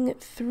wrapping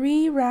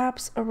 3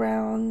 wraps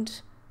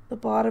around the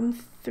bottom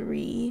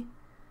 3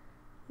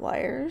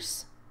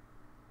 wires.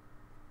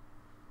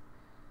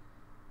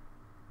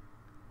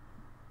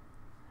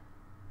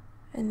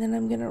 And then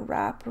I'm going to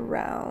wrap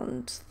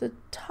around the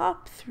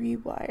top 3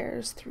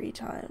 wires 3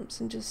 times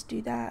and just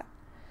do that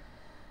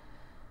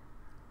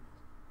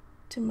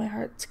to my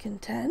heart's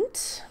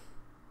content.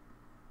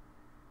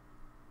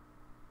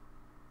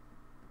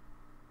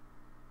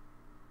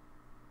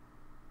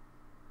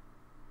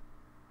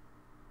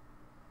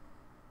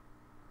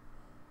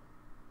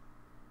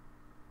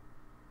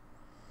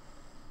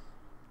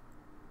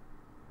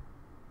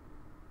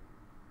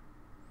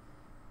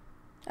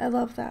 I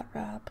love that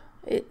wrap.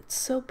 It's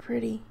so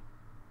pretty.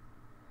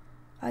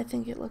 I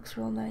think it looks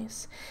real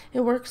nice.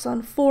 It works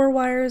on 4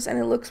 wires and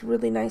it looks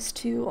really nice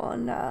too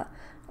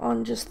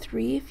on just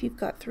 3 if you've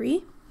got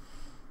 3.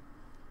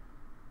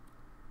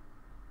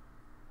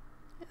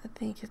 I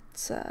think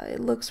it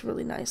looks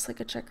really nice, like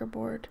a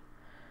checkerboard.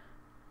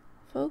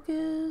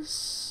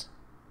 Focus.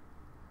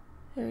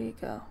 There you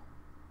go.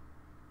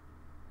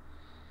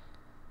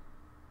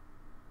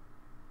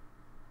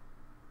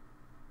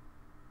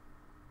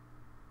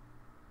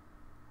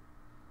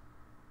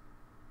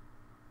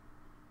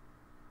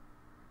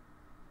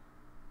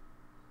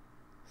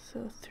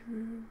 So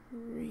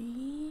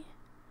 3.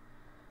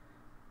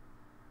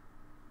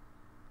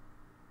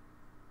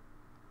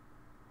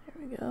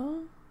 There we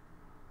go.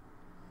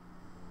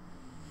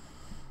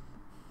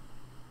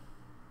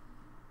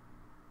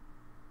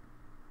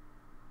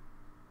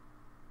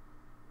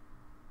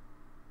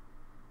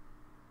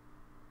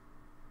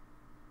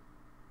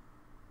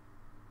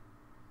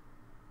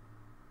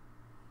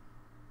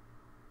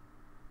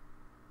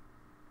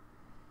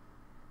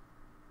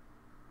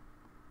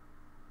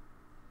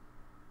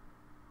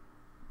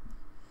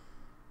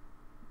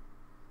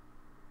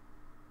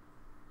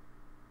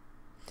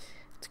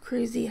 It's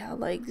crazy how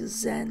like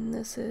zen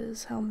this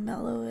is, how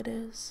mellow it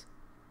is.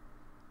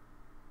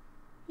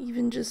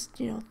 Even just,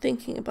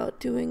 thinking about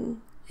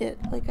doing it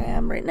like I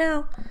am right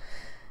now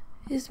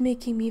is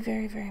making me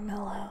very, very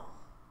mellow.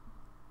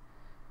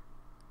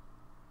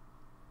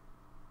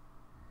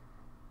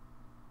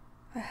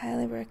 I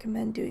highly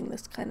recommend doing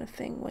this kind of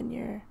thing when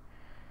you're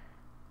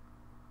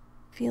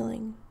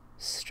feeling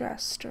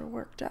stressed or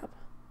worked up.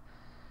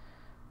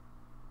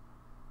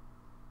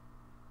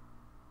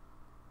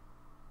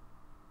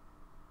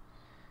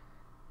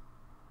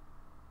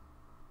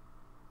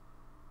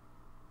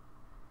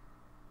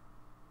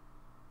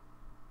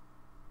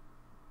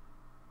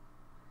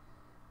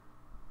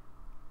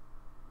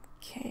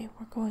 Okay,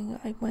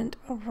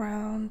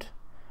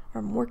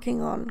 I'm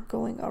working on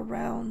going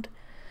around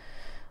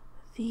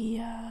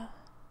the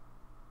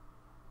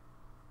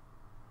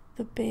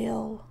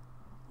bail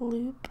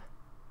loop.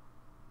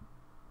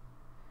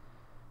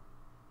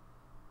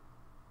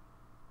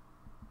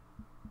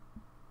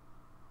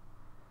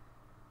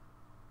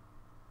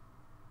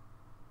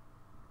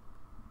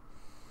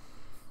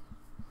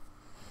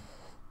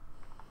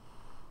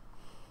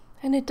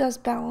 And it does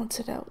balance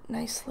it out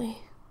nicely.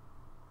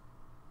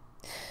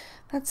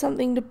 That's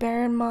something to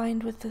bear in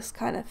mind with this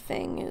kind of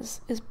thing is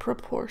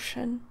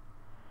proportion.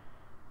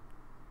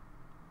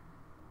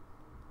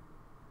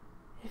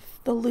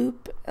 If the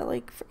loop,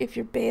 if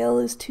your bail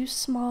is too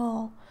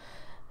small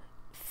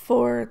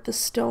for the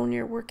stone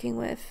you're working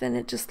with, then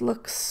it just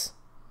looks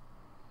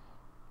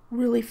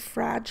really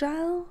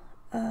fragile.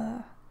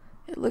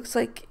 It looks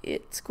like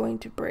it's going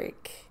to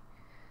break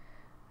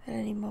at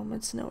any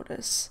moment's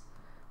notice.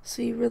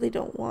 So you really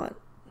don't want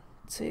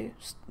to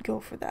go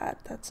for that.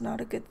 That's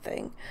not a good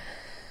thing.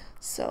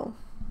 So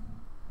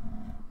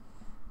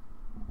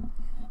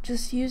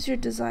just use your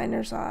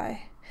designer's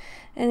eye.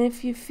 And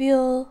if you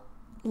feel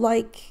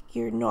like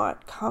you're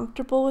not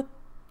comfortable with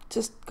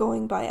just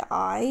going by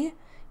eye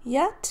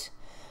yet,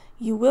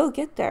 you will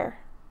get there.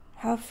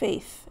 Have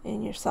faith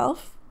in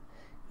yourself.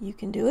 You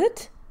can do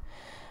it.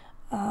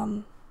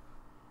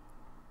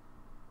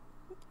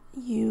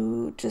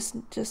 you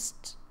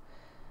just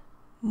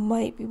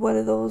might be one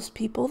of those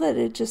people that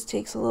it just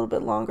takes a little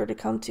bit longer to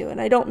come to. And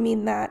I don't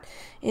mean that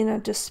in a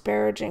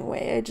disparaging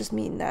way. I just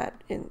mean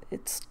that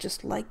it's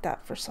just like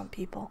that for some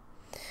people.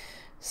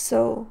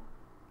 So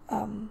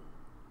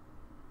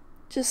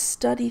just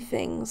study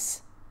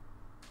things.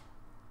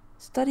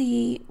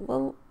 Study,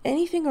 well,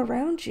 anything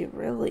around you,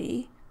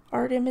 really.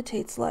 Art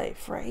imitates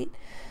life, right?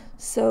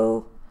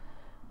 So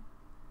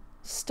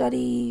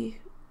study,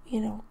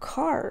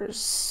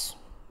 cars,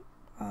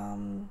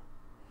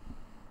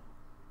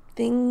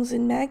 things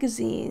in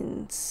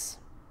magazines,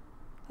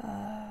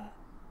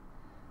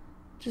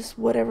 just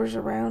whatever's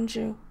around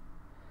you.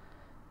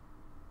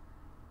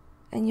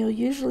 And you'll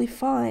usually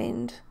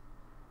find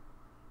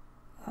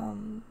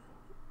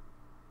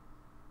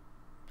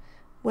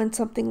when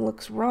something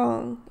looks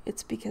wrong,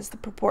 it's because the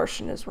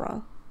proportion is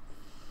wrong.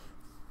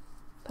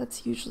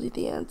 That's usually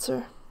the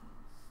answer.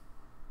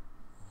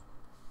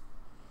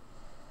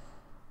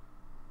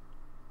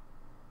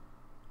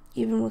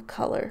 Even with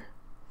color.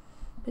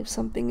 If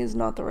something is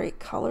not the right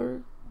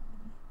color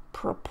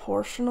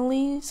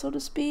proportionally, so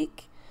to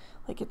speak,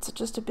 like it's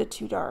just a bit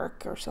too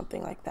dark or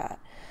something like that,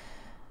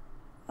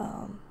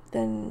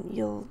 then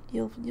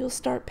you'll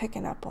start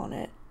picking up on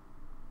it.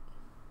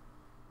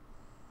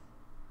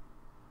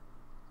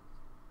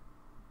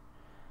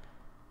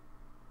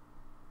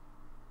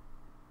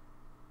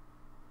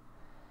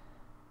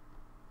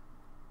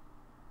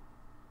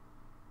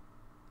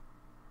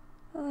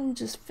 I'm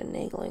just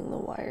finagling the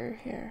wire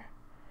here,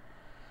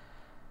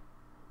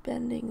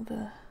 bending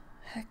the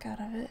heck out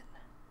of it,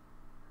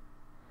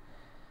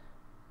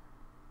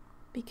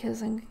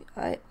 because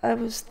I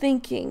was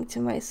thinking to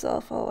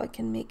myself, oh, I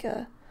can make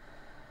a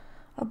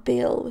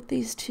bail with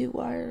these two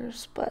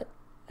wires, but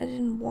I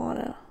didn't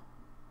want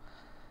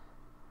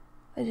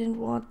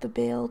the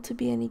bail to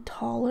be any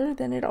taller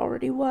than it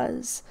already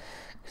was,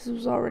 because it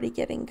was already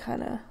getting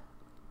kind of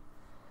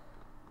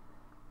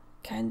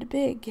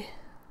big.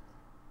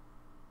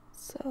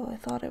 So I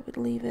thought I would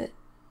leave it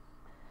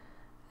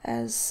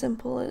as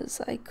simple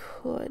as I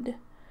could.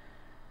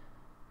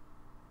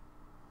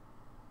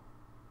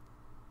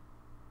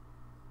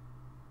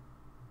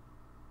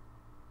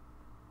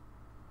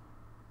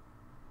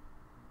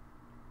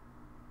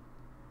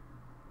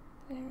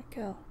 There we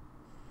go.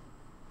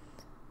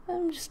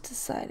 I'm just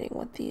deciding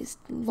what these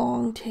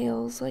long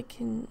tails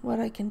what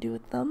I can do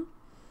with them.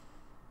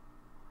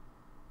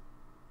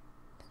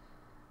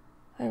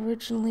 I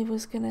originally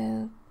was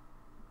gonna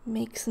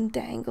make some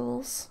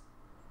dangles,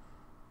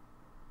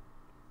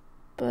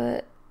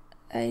 but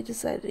I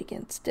decided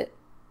against it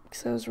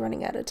because I was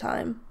running out of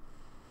time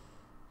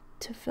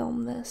to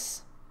film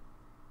this.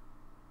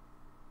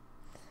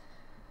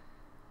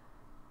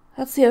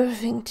 That's the other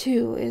thing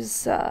too,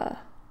 is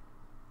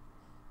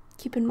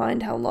keep in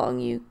mind how long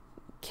you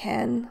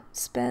can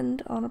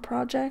spend on a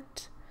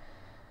project.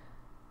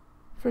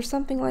 For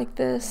something like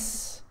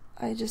this,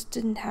 I just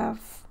didn't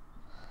have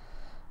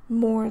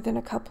more than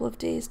a couple of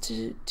days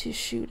to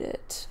shoot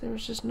it. There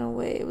was just no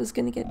way it was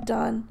going to get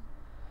done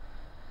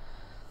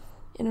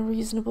in a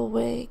reasonable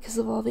way because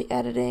of all the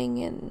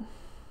editing and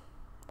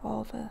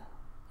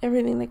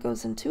everything that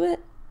goes into it.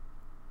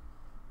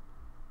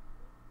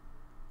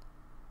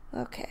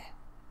 Okay,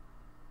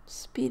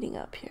 speeding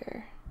up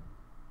here.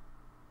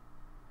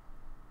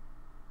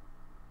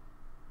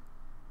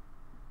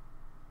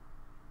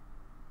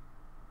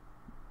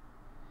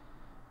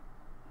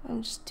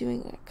 I'm just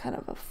doing a kind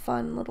of a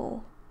fun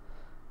little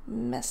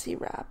messy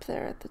wrap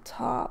there at the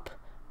top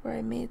where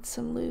I made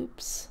some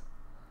loops.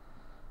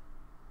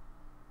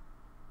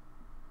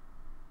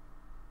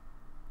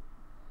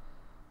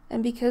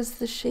 And because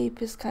the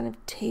shape is kind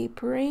of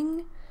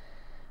tapering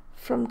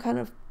from kind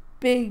of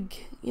big,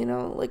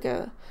 like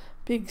a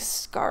big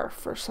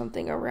scarf or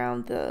something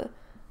around the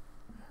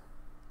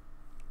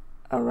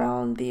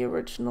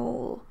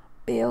original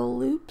bail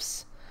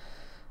loops,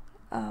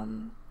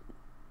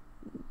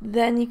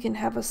 then you can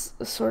have a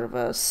sort of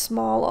a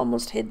small,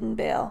 almost hidden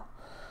bail,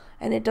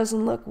 and it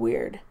doesn't look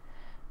weird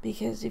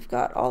because you've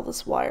got all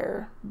this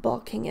wire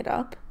bulking it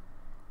up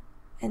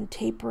and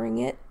tapering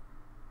it,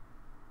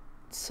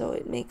 so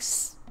it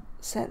makes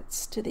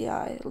sense to the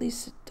eye. At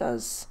least it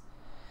does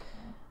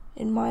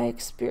in my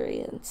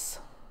experience.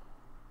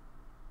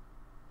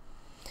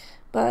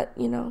 But,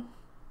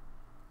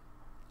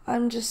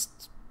 I'm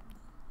just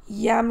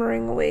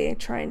yammering away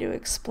trying to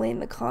explain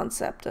the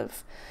concept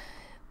of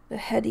the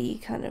heady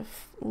kind of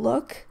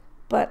look,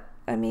 but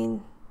I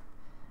mean,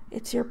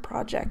 it's your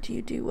project.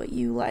 You do what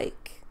you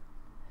like.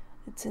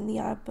 It's in the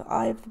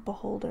eye of the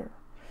beholder.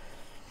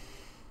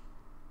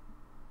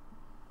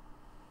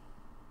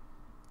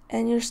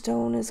 And your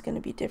stone is going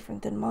to be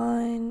different than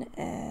mine,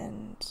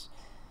 and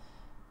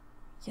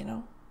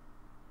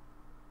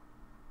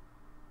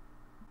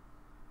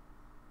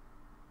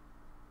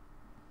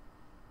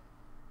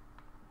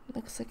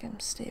looks like I'm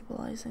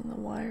stabilizing the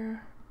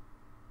wire.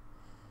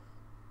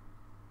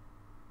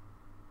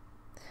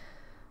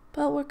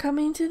 But we're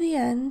coming to the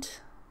end.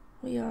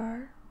 We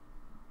are.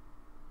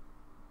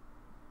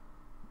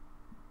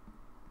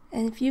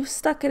 And if you've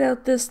stuck it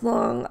out this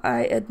long,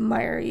 I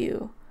admire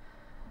you.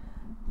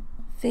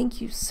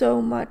 Thank you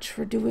so much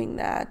for doing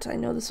that. I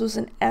know this was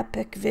an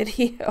epic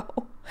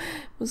video.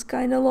 It was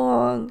kind of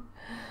long.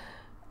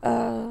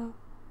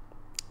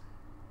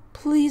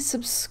 Please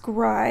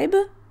subscribe.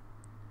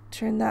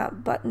 Turn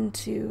that button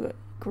to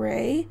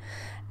gray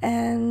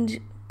and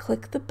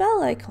click the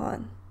bell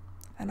icon.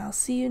 And I'll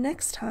see you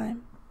next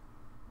time.